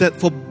myself, Lord,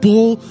 that for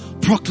bold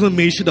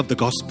proclamation of the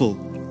gospel.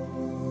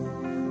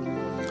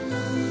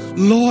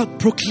 Lord,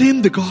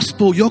 proclaim the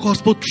gospel, your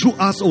gospel through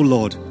us, O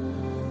Lord.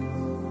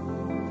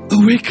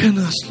 Awaken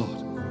us, Lord.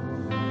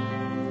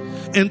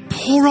 And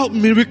pour out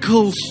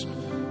miracles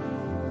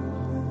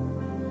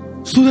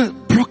so that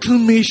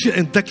proclamation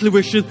and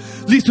declaration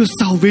leads to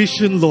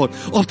salvation, Lord,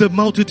 of the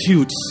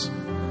multitudes.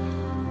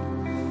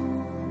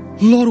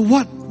 Lord,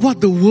 what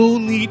the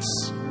world needs,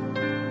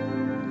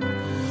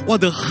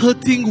 what the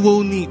hurting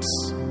world needs,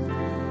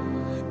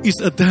 is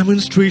a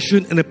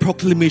demonstration and a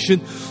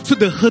proclamation so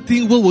the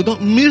hurting world will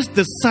not miss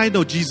the sign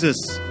of Jesus.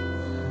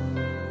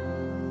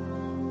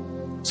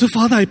 So,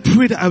 Father, I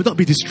pray that I will not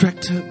be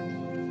distracted.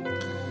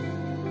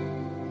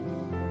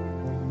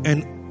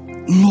 And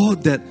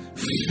Lord, that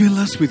fill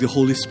us with your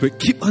Holy Spirit.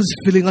 Keep us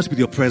filling us with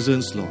your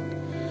presence, Lord.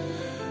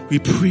 We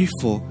pray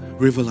for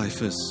River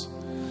Lifers,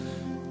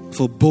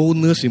 for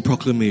boldness in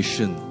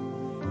proclamation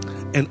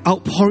and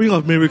outpouring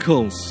of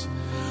miracles.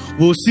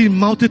 We'll see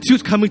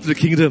multitudes coming to the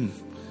kingdom.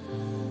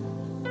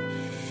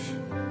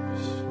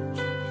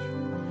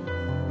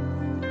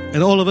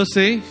 And all of us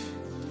say,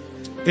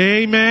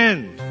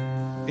 Amen.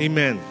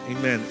 Amen. Amen.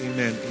 Amen.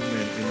 Amen.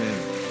 Amen.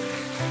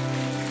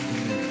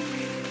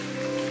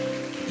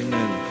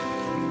 Amen.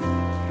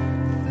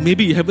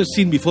 Maybe you haven't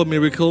seen before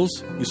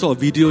miracles. You saw a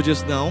video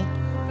just now.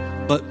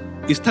 But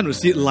it's time to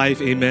see it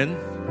live. Amen.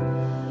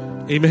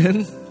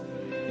 Amen.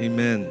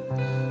 Amen.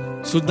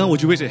 So now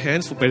would you raise your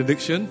hands for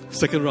benediction?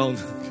 Second round.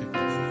 Okay.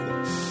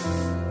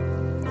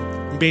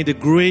 May the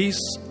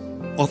grace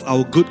of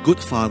our good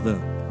Father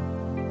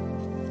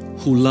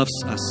who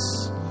loves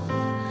us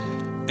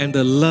and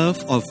the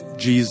love of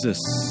Jesus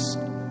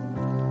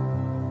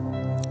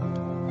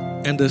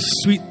and the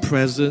sweet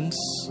presence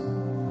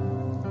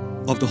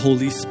of the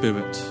Holy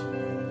Spirit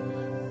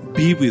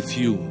be with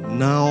you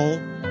now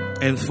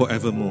and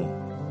forevermore.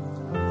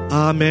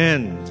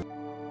 Amen.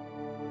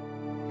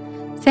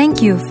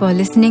 Thank you for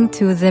listening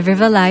to the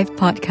River Life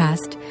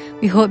podcast.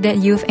 We hope that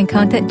you've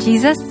encountered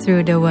Jesus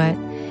through the Word.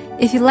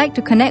 If you'd like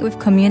to connect with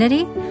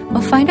community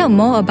or find out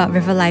more about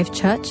River Life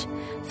Church,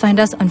 find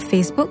us on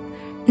Facebook,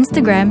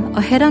 Instagram,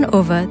 or head on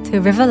over to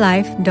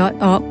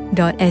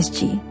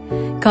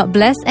riverlife.org.sg. God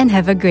bless and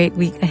have a great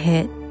week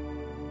ahead.